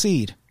refuses to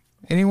concede?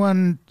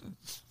 Anyone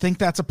think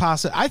that's a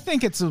possibility? I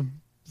think it's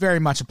very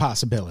much a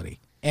possibility.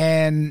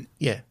 And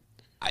Yeah.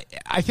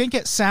 I think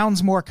it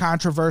sounds more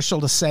controversial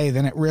to say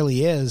than it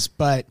really is,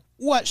 but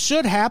what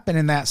should happen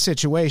in that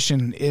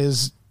situation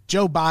is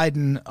Joe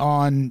Biden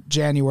on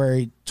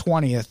January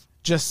 20th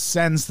just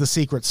sends the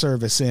Secret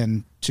Service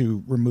in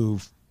to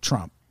remove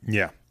Trump.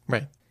 Yeah.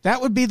 Right. That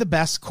would be the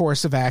best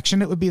course of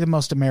action. It would be the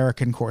most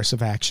American course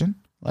of action.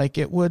 Like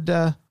it would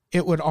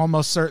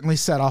almost certainly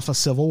set off a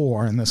civil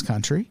war in this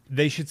country.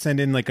 They should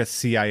send in like a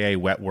CIA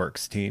wet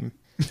works team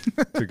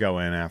to go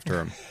in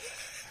after him.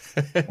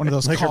 One of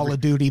those Call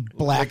of Duty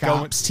Black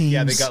Ops teams.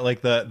 Yeah, they got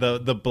like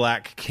the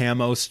black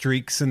camo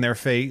streaks in their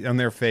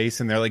face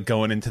and they're like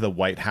going into the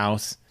White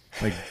House.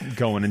 Like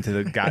going into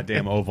the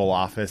goddamn Oval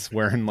Office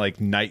wearing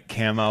like night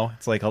camo.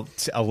 It's like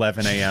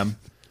 11 a.m.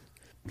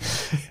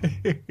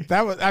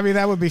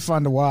 That would be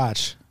fun to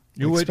watch.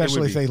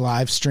 Especially if they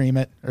live stream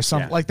it or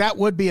something. Yeah. Like that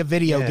would be a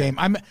video game.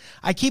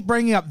 I keep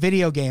bringing up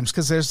video games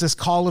because there's this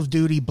Call of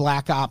Duty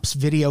Black Ops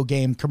video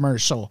game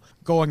commercial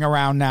going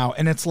around now,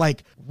 and it's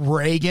like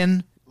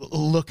Reagan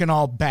looking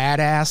all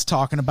badass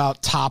talking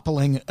about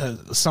toppling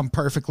some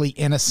perfectly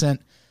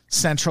innocent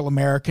Central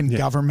American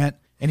government.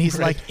 And he's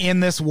like in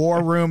this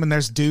war room, and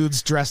there's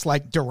dudes dressed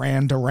like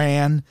Duran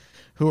Duran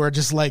who are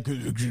just like,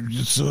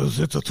 it's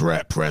a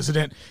threat,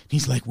 President. And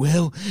he's like,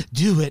 well,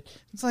 do it.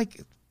 It's like,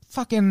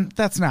 Fucking,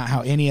 that's not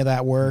how any of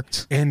that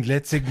worked. And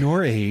let's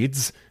ignore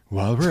AIDS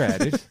while we're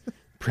at it.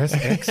 Press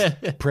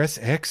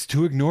X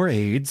to ignore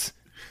AIDS.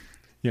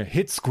 Yeah,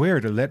 hit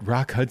square to let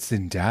Rock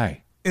Hudson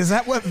die. Is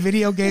that what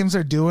video games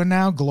are doing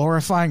now?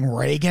 Glorifying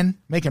Reagan?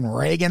 Making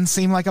Reagan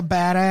seem like a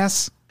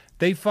badass?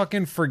 They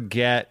fucking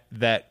forget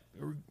that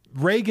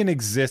Reagan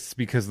exists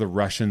because the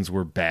Russians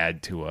were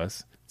bad to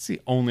us. It's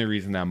the only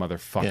reason that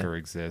motherfucker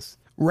exists.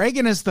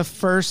 Reagan is the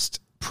first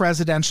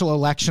presidential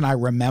election I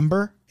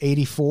remember,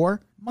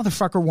 84.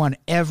 Motherfucker won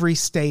every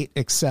state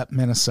except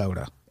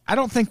Minnesota. I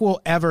don't think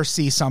we'll ever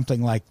see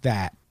something like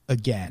that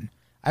again.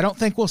 I don't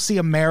think we'll see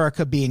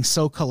America being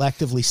so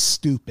collectively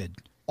stupid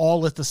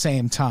all at the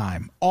same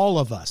time. All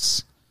of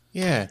us.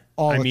 Yeah.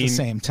 All at the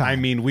same time. I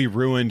mean, we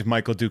ruined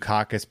Michael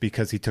Dukakis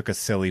because he took a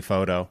silly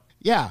photo.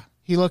 Yeah.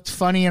 He looked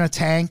funny in a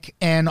tank.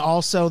 And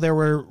also there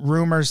were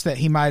rumors that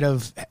he might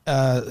have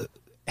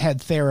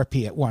had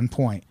therapy at one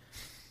point.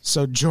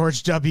 So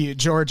George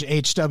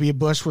H.W.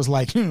 Bush was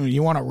like,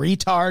 you want a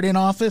retard in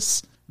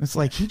office? It's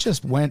like he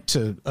just went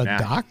to a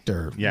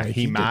doctor. Yeah, like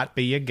he might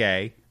be a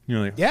gay. You're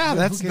like, yeah,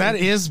 that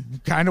is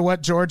kind of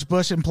what George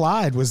Bush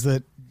implied, was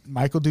that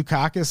Michael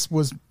Dukakis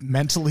was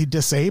mentally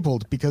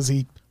disabled because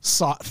he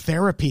sought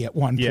therapy at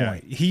one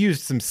point. He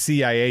used some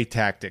CIA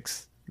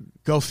tactics.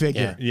 Go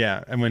figure.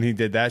 Yeah, and when he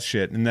did that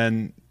shit, and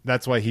then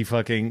that's why he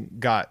fucking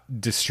got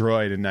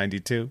destroyed in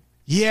 92.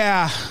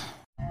 Yeah.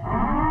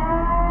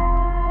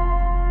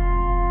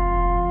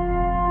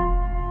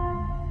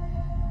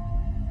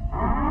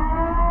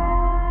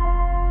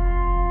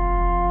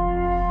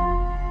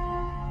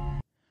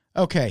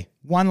 Okay,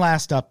 one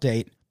last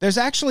update. There's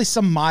actually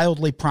some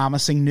mildly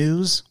promising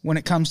news when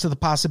it comes to the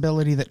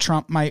possibility that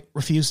Trump might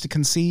refuse to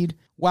concede.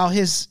 While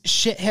his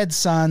shithead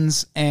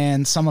sons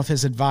and some of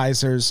his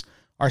advisors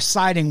are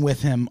siding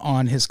with him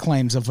on his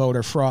claims of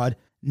voter fraud,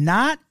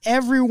 not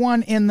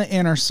everyone in the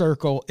inner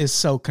circle is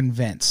so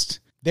convinced.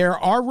 There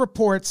are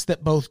reports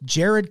that both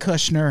Jared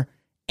Kushner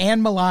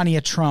and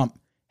Melania Trump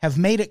have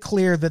made it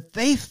clear that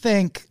they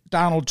think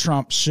Donald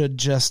Trump should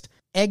just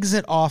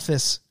exit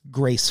office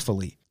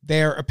gracefully.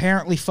 They're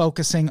apparently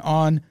focusing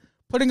on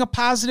putting a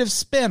positive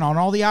spin on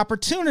all the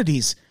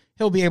opportunities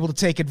he'll be able to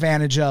take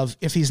advantage of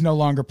if he's no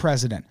longer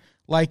president,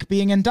 like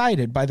being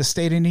indicted by the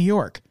state of New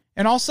York.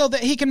 And also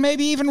that he can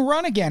maybe even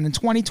run again in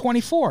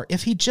 2024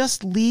 if he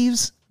just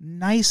leaves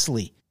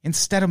nicely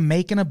instead of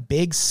making a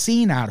big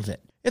scene out of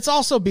it. It's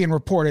also being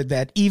reported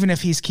that even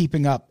if he's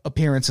keeping up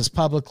appearances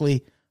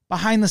publicly,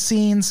 behind the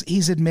scenes,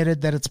 he's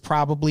admitted that it's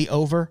probably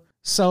over.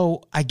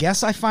 So I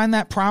guess I find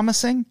that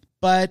promising.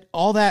 But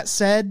all that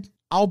said,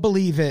 I'll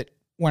believe it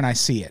when I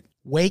see it.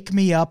 Wake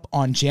me up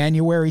on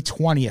January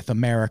 20th,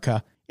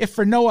 America, if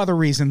for no other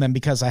reason than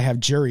because I have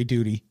jury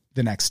duty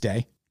the next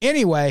day.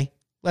 Anyway,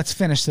 let's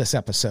finish this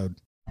episode.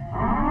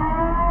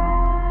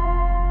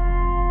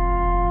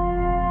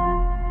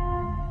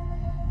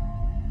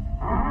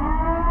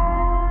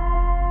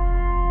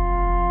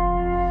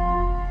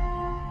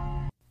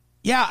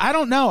 Yeah, I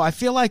don't know. I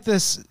feel like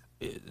this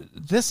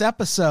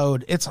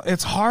episode,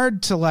 it's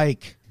hard to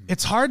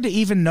it's hard to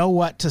even know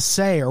what to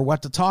say or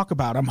what to talk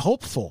about. I'm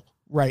hopeful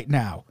right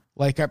now.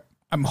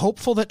 I'm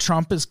hopeful that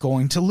Trump is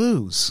going to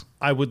lose.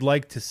 I would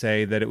like to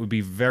say that it would be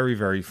very,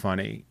 very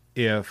funny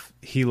if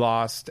he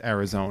lost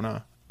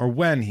Arizona, or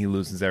when he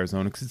loses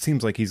Arizona, because it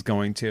seems like he's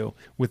going to,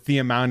 with the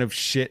amount of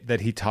shit that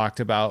he talked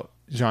about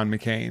John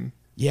McCain.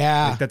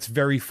 Yeah. That's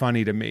very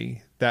funny to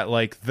me, that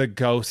the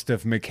ghost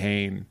of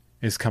McCain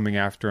is coming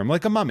after him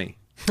like a mummy.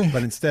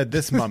 But instead,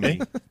 this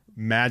mummy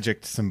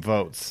magicked some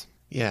votes.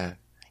 Yeah.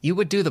 You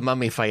would do the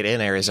mummy fight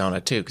in Arizona,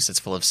 too, because it's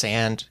full of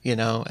sand,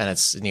 and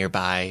it's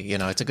nearby.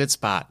 It's a good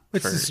spot.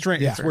 It's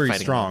it's where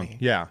he's strong.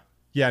 Yeah.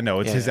 Yeah, no,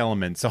 it's his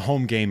element. It's a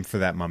home game for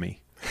that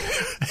mummy.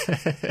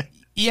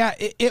 Yeah,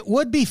 it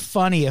would be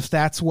funny if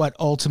that's what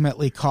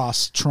ultimately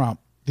cost Trump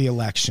the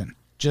election.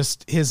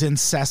 Just his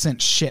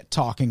incessant shit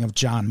talking of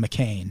John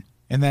McCain.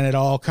 And then it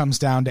all comes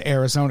down to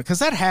Arizona, because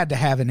that had to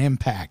have an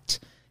impact.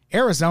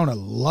 Arizona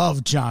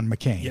loved John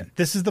McCain. Yeah,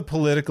 this is the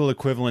political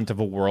equivalent of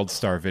a World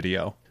Star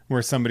video,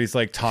 where somebody's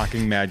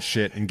talking mad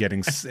shit and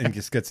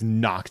just gets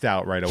knocked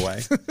out right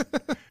away.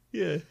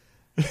 Yeah.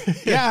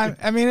 Yeah,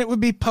 I mean, it would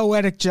be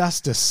poetic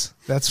justice,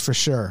 that's for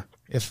sure,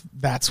 if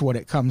that's what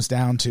it comes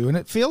down to. And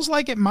it feels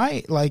like it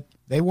might.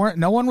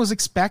 No one was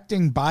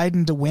expecting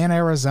Biden to win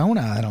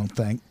Arizona, I don't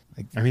think.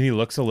 I mean, he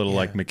looks a little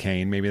like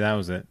McCain. Maybe that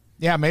was it.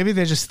 Yeah, maybe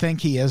they just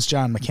think he is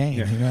John McCain.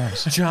 Yeah. Who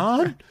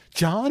knows?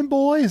 John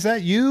boy, is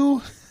that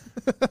you?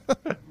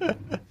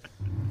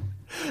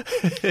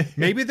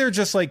 Maybe they're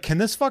just can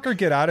this fucker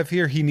get out of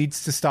here? He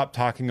needs to stop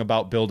talking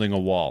about building a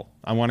wall.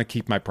 I want to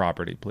keep my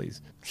property,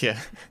 please. Yeah.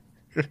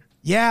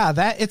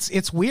 Yeah,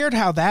 it's weird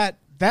how that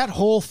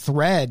whole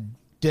thread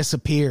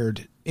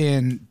disappeared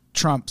in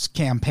Trump's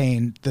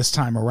campaign this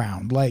time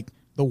around.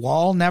 The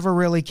wall never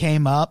really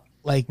came up.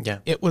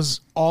 It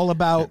was all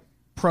about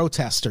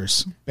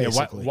protesters,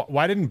 basically. Yeah,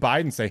 why didn't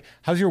Biden say,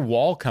 how's your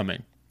wall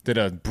coming? Did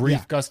a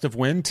brief gust of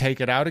wind take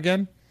it out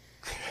again?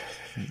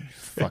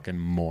 Fucking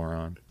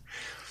moron.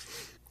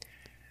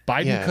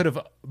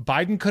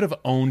 Biden could have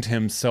owned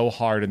him so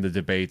hard in the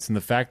debates, and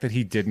the fact that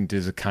he didn't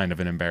is a kind of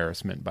an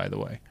embarrassment, by the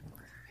way.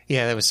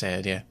 Yeah, that was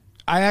sad, yeah.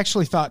 I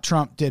actually thought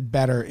Trump did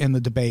better in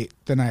the debate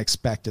than I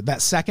expected.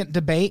 That second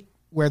debate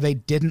where they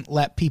didn't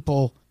let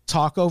people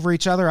talk over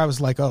each other, I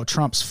was like, oh,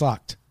 Trump's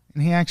fucked.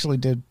 And he actually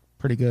did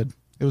pretty good.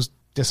 It was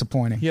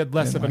disappointing. He had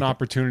less of an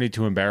opportunity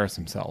to embarrass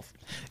himself.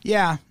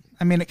 Yeah.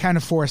 I mean, it kind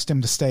of forced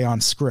him to stay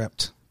on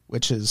script,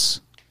 which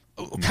is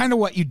kind of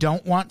what you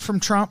don't want from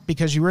Trump,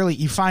 because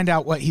you find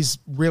out what he's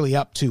really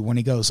up to when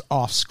he goes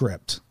off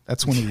script.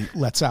 That's when he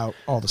lets out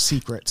all the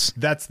secrets.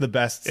 That's the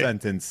best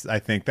sentence, I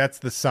think. That's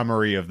the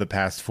summary of the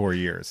past 4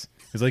 years.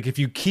 It's like, if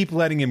you keep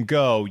letting him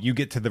go, you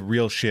get to the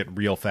real shit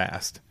real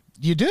fast.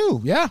 You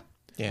do, yeah.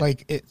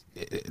 Like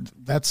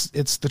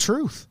it's the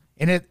truth.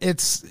 And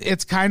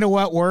it's kind of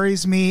what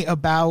worries me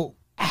about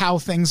how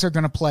things are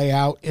going to play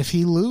out if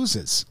he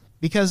loses,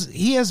 because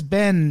he has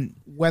been,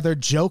 whether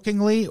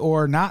jokingly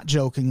or not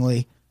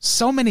jokingly,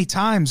 so many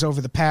times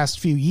over the past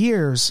few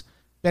years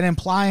been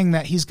implying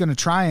that he's going to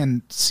try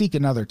and seek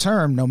another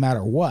term no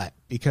matter what,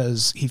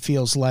 because he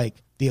feels like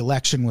the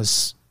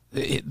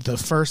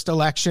first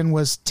election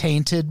was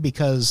tainted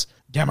because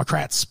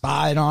Democrats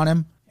spied on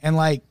him. And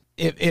like,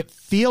 it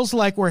feels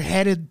like we're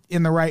headed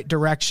in the right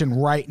direction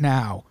right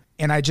now.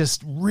 And I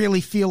just really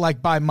feel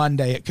like by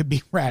Monday it could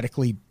be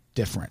radically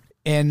different.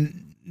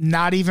 And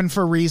not even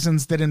for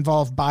reasons that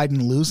involve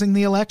Biden losing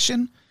the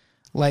election.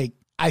 Like,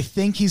 I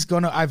think he's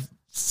going to, I've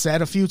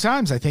said a few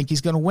times, I think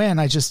he's going to win.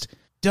 I just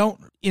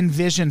don't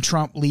envision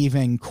Trump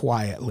leaving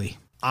quietly.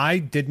 I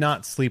did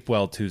not sleep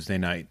well Tuesday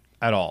night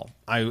at all.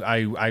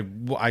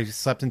 I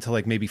slept until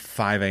like maybe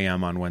 5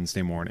 a.m. on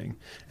Wednesday morning,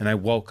 and I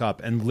woke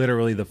up and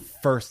literally the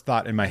first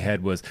thought in my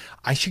head was,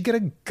 I should get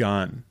a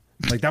gun.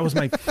 Like, that was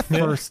my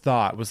first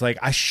thought, was like,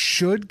 I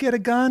should get a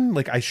gun.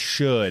 Like, I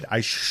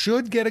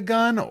should get a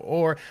gun.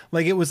 Or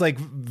like, it was like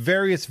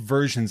various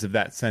versions of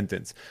that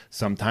sentence,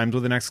 sometimes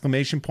with an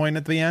exclamation point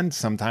at the end,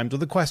 sometimes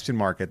with a question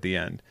mark at the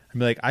end. I'd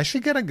be like, I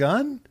should get a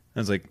gun. I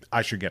was like,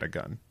 I should get a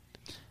gun.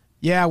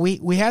 Yeah,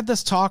 we had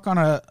this talk on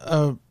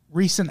a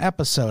recent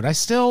episode. I'm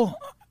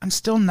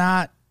still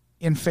not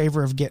in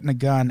favor of getting a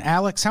gun.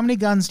 Alex, how many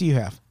guns do you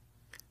have?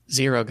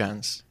 0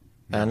 guns.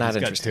 Not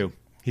interested.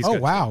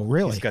 Wow,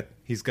 really?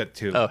 He's got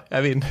 2. Oh,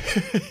 I mean,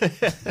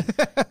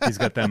 he's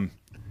got them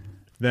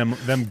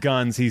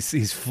guns.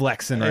 He's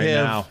flexing right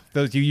now.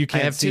 Those you can't see.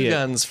 I have 2 it.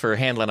 guns for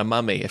handling a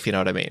mummy, if you know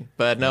what I mean.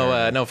 But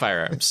no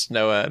firearms.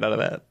 None of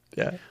that.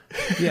 Yeah.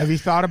 Have you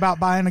thought about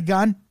buying a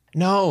gun?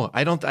 No,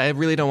 I don't. I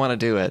really don't want to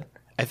do it.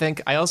 I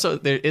think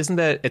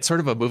it's sort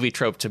of a movie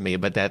trope to me,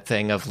 but that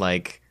thing of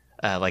like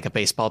a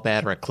baseball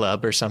bat or a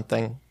club or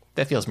something,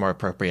 that feels more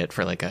appropriate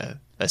for like a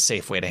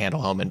safe way to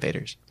handle home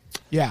invaders.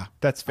 Yeah,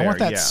 that's fair. I want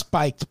that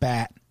spiked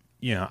bat.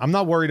 Yeah, I'm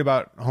not worried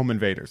about home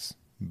invaders,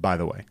 by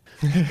the way.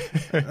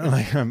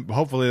 Like,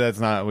 hopefully that's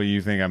not what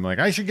you think. I'm like,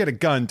 I should get a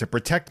gun to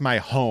protect my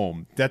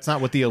home. That's not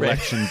what the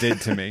election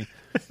did to me.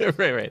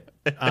 Right.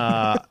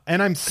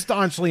 And I'm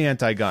staunchly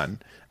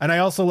anti-gun. And I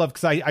also love,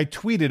 because I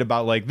tweeted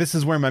about, like, this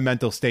is where my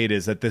mental state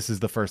is, that this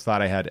is the first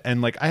thought I had.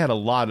 And, like, I had a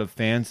lot of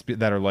fans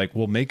that are like,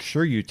 well, make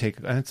sure you take,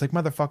 and it's like,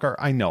 motherfucker,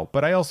 I know.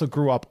 But I also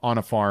grew up on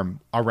a farm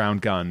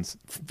around guns,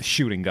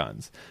 shooting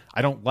guns.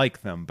 I don't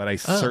like them, but I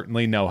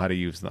certainly know how to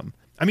use them.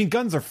 I mean,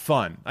 guns are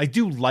fun. I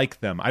do like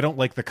them. I don't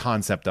like the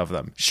concept of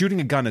them. Shooting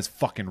a gun is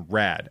fucking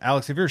rad.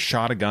 Alex, have you ever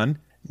shot a gun?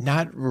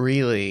 Not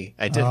really.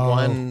 I did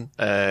one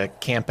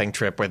camping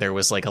trip where there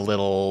was like a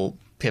little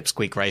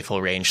pipsqueak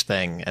rifle range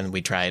thing, and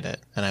we tried it.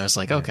 And I was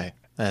like, okay.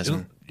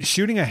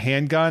 Shooting a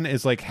handgun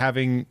is like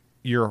having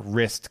your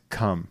wrist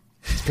come.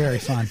 It's very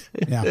fun.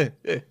 Yeah.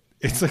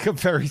 It's like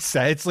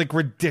it's like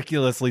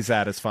ridiculously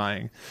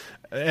satisfying.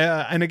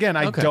 And again,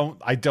 I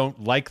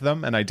don't like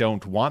them, and I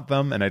don't want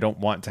them, and I don't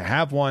want to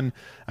have one.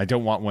 I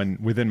don't want one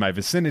within my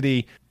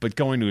vicinity, but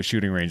going to a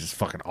shooting range is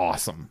fucking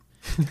awesome.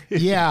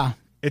 Yeah.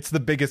 It's the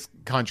biggest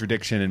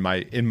contradiction in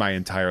my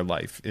entire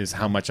life, is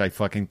how much I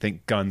fucking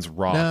think guns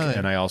rock,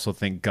 and I also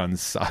think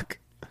guns suck.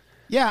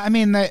 Yeah, I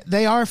mean,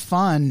 they are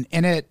fun,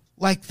 and it,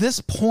 like, this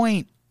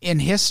point in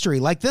history,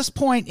 like this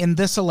point in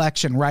this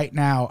election right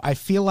now, I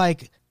feel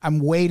like I'm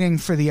waiting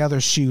for the other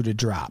shoe to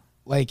drop.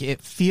 Like,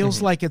 it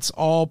feels like it's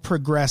all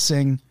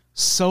progressing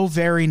so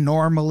very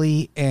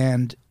normally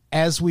and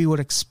as we would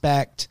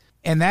expect,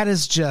 and that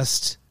is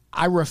just,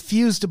 I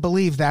refuse to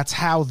believe that's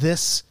how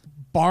this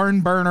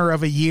barn burner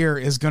of a year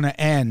is going to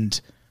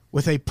end,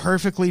 with a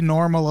perfectly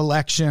normal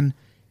election,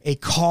 a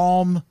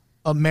calm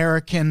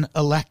American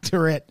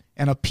electorate,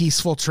 and a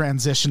peaceful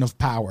transition of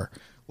power.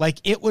 Like,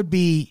 it would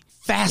be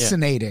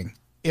fascinating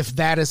if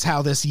that is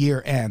how this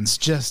year ends,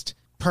 just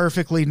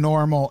perfectly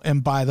normal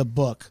and by the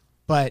book.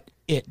 But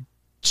it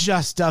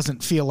just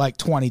doesn't feel like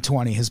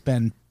 2020 has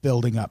been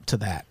building up to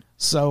that.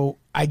 So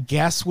I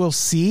guess we'll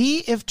see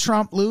if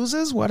Trump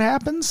loses, what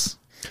happens.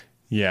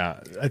 Yeah,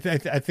 I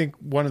think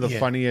one of the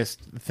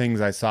funniest things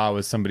I saw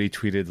was somebody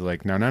tweeted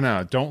like, no,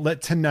 don't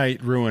let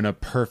tonight ruin a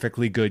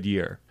perfectly good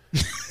year.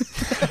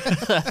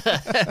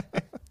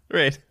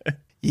 Right.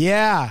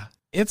 Yeah,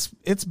 it's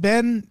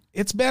been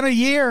a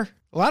year.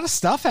 A lot of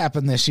stuff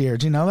happened this year.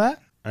 Do you know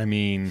that? I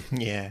mean,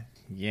 Yeah.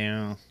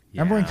 yeah.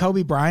 Remember when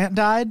Kobe Bryant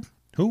died?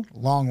 Who?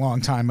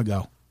 Long time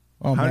ago.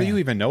 Oh, How man. do you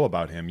even know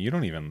about him? You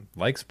don't even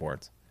like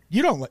sports.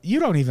 You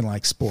don't even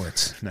like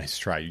sports. Nice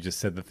try. You just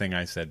said the thing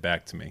I said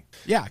back to me.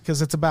 Yeah,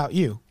 because it's about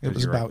you. It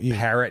was You're about a you.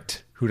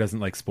 parrot who doesn't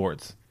like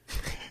sports.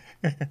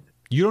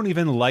 You don't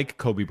even like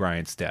Kobe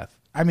Bryant's death.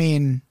 I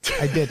mean,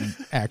 I didn't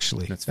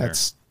actually. That's fair.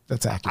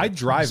 That's accurate. I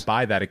drive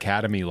by that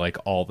academy like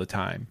all the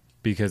time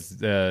because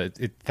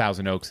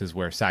Thousand Oaks is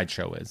where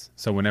Sideshow is.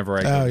 So whenever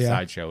I go to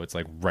Sideshow, it's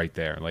like right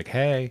there. Like,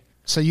 hey.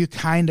 So you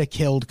kind of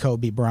killed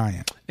Kobe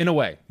Bryant. In a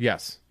way,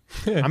 yes.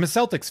 I'm a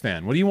Celtics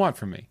fan. What do you want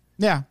from me?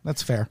 Yeah,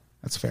 that's fair.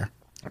 That's fair.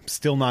 I'm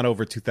still not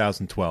over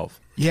 2012.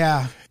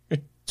 Yeah.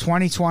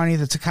 2020,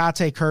 the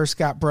Tecate curse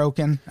got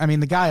broken. I mean,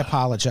 the guy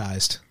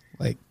apologized.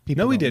 Like,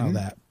 people No, he don't know didn't.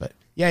 that. But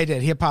yeah, he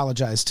did. He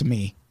apologized to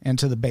me and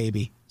to the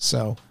baby.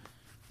 So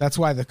that's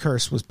why the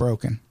curse was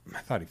broken. I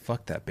thought he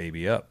fucked that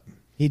baby up.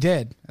 He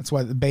did. That's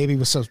why the baby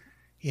was so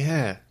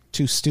Yeah.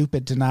 too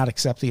stupid to not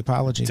accept the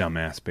apology.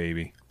 Dumbass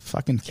baby.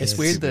 Fucking kids. It's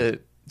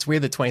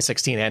weird that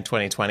 2016 and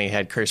 2020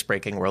 had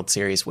curse-breaking World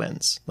Series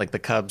wins. Like the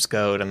Cubs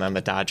goat and then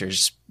the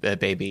Dodgers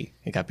baby.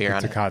 It got beer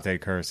on it.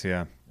 Tecate curse,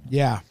 yeah.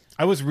 Yeah.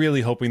 I was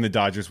really hoping the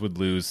Dodgers would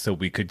lose so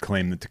we could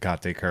claim the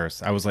Tecate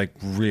curse. I was like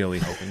really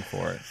hoping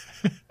for it.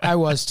 I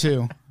was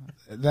too.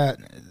 That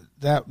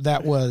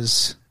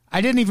was.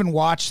 I didn't even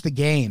watch the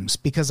games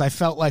because I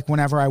felt like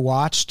whenever I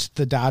watched,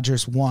 the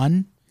Dodgers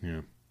won.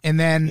 Yeah. And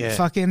then Yeah.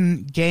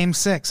 fucking game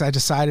 6, I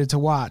decided to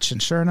watch,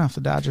 and sure enough,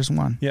 the Dodgers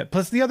won. Yeah.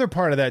 Plus the other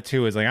part of that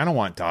too is like I don't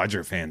want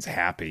Dodger fans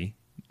happy.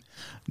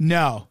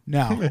 No.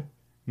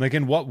 Like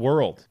in what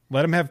world?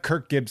 Let them have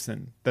Kirk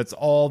Gibson. That's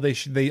all they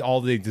should.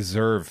 All they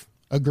deserve.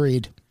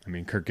 Agreed. I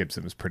mean, Kirk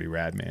Gibson was pretty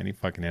rad, man. He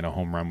fucking hit a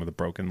home run with a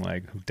broken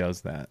leg. Who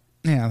does that?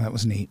 Yeah, that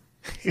was neat.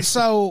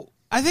 So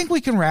I think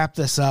we can wrap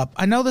this up.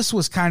 I know this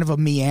was kind of a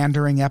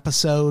meandering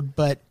episode,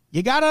 but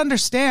you got to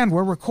understand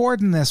we're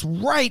recording this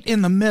right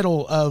in the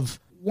middle of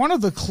one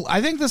of the.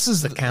 I think this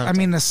is. I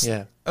mean, this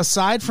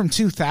aside from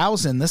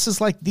 2000, this is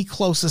like the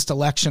closest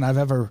election I've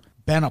ever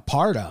been a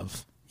part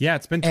of. Yeah,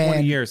 it's been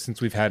 20 years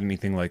since we've had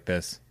anything like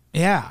this.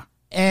 Yeah,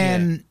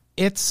 and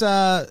it's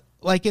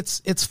like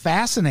it's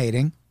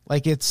fascinating.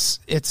 Like it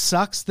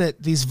sucks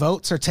that these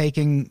votes are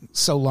taking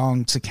so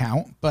long to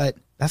count, but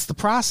that's the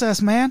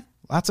process, man.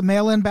 Lots of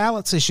mail-in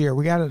ballots this year.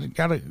 We got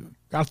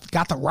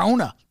the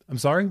Rona. I'm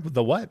sorry,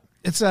 the what?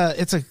 It's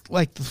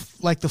like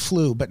the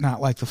flu, but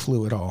not like the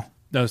flu at all.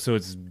 No, so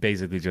it's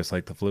basically just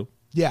like the flu.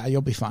 Yeah,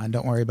 you'll be fine.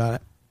 Don't worry about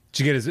it.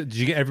 Did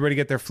you get everybody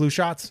get their flu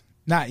shots?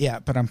 Not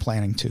yet, but I'm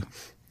planning to.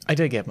 I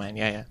did get mine.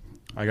 Yeah.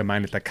 I got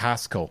mine at the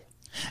Costco.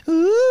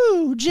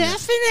 Ooh,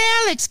 Jeff and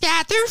Alex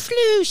got their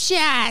flu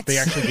shots. They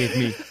actually gave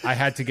me. I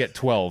had to get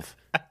 12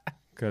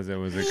 because it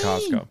was at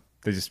Costco.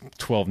 They just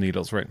 12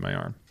 needles right in my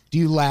arm. Do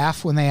you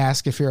laugh when they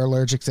ask if you're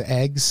allergic to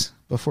eggs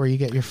before you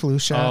get your flu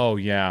shot? Oh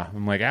yeah,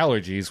 I'm like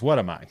allergies. What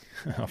am I,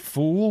 a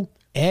fool?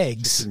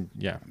 Eggs.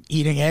 Yeah,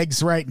 Eating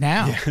eggs right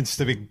now. yeah, just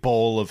a big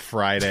bowl of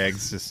fried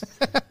eggs. Just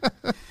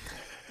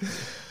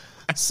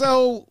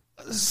So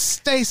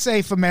stay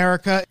safe,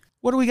 America.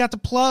 What do we got to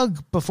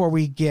plug before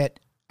we get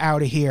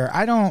out of here?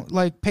 I don't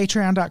like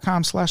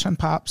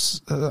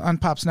patreon.com/unpops,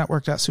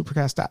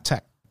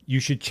 unpopsnetwork.supercast.tech. you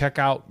should check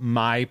out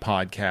my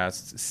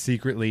podcast,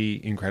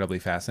 Secretly Incredibly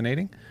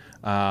Fascinating.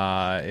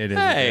 It is.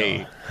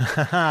 Hey.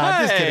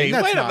 Just kidding.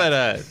 That's Wait not, a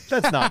minute.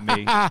 That's not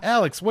me.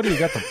 Alex, what do you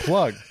got to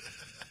plug?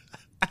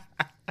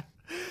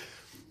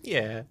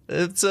 Yeah,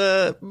 it's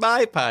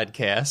my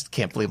podcast.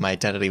 Can't believe my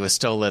identity was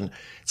stolen.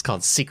 It's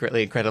called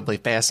Secretly Incredibly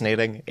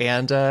Fascinating,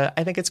 and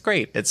I think it's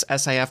great. It's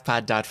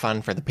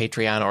sifpod.fun for the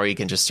Patreon, or you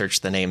can just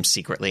search the name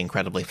Secretly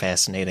Incredibly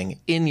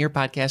Fascinating in your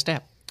podcast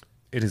app.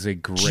 It is a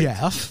great.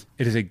 Jeff?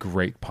 It is a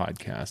great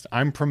podcast.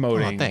 I'm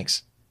promoting. Oh,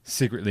 thanks.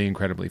 Secretly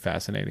Incredibly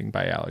Fascinating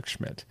by Alex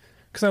Schmidt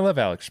because I love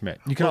Alex Schmidt.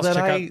 You can Well,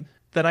 also then check out.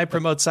 Then I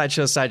promote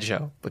Sideshow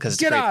because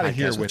it's Get a great outta podcast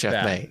here with with Jeff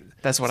that. May.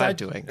 That's what I'm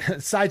doing.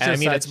 Sideshow. And I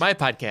mean, it's my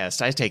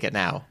podcast. I take it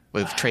now.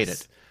 We've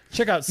traded.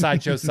 Check out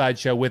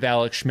Sideshow with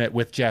Alex Schmidt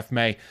with Jeff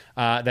May.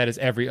 That is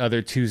every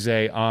other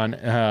Tuesday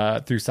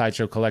on through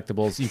Sideshow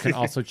Collectibles. You can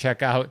also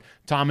check out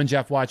Tom and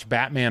Jeff Watch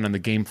Batman on the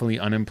Gamefully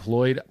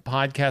Unemployed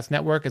podcast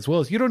network, as well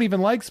as You Don't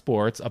Even Like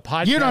Sports, a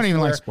podcast. You don't even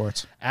where like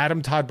sports.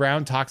 Adam Todd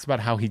Brown talks about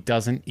how he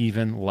doesn't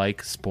even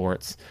like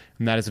sports,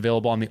 and that is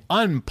available on the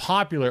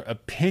Unpopular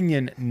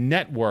Opinion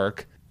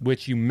Network,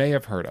 which you may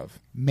have heard of.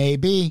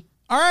 Maybe.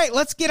 All right,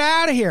 let's get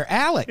out of here.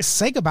 Alex,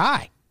 say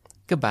goodbye.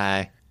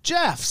 Goodbye.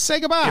 Jeff, say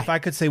goodbye. If I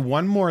could say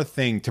one more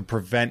thing to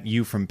prevent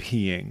you from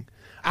peeing,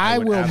 I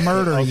would will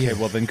murder you. Okay,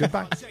 well then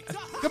goodbye.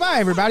 Goodbye,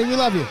 everybody. We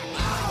love you.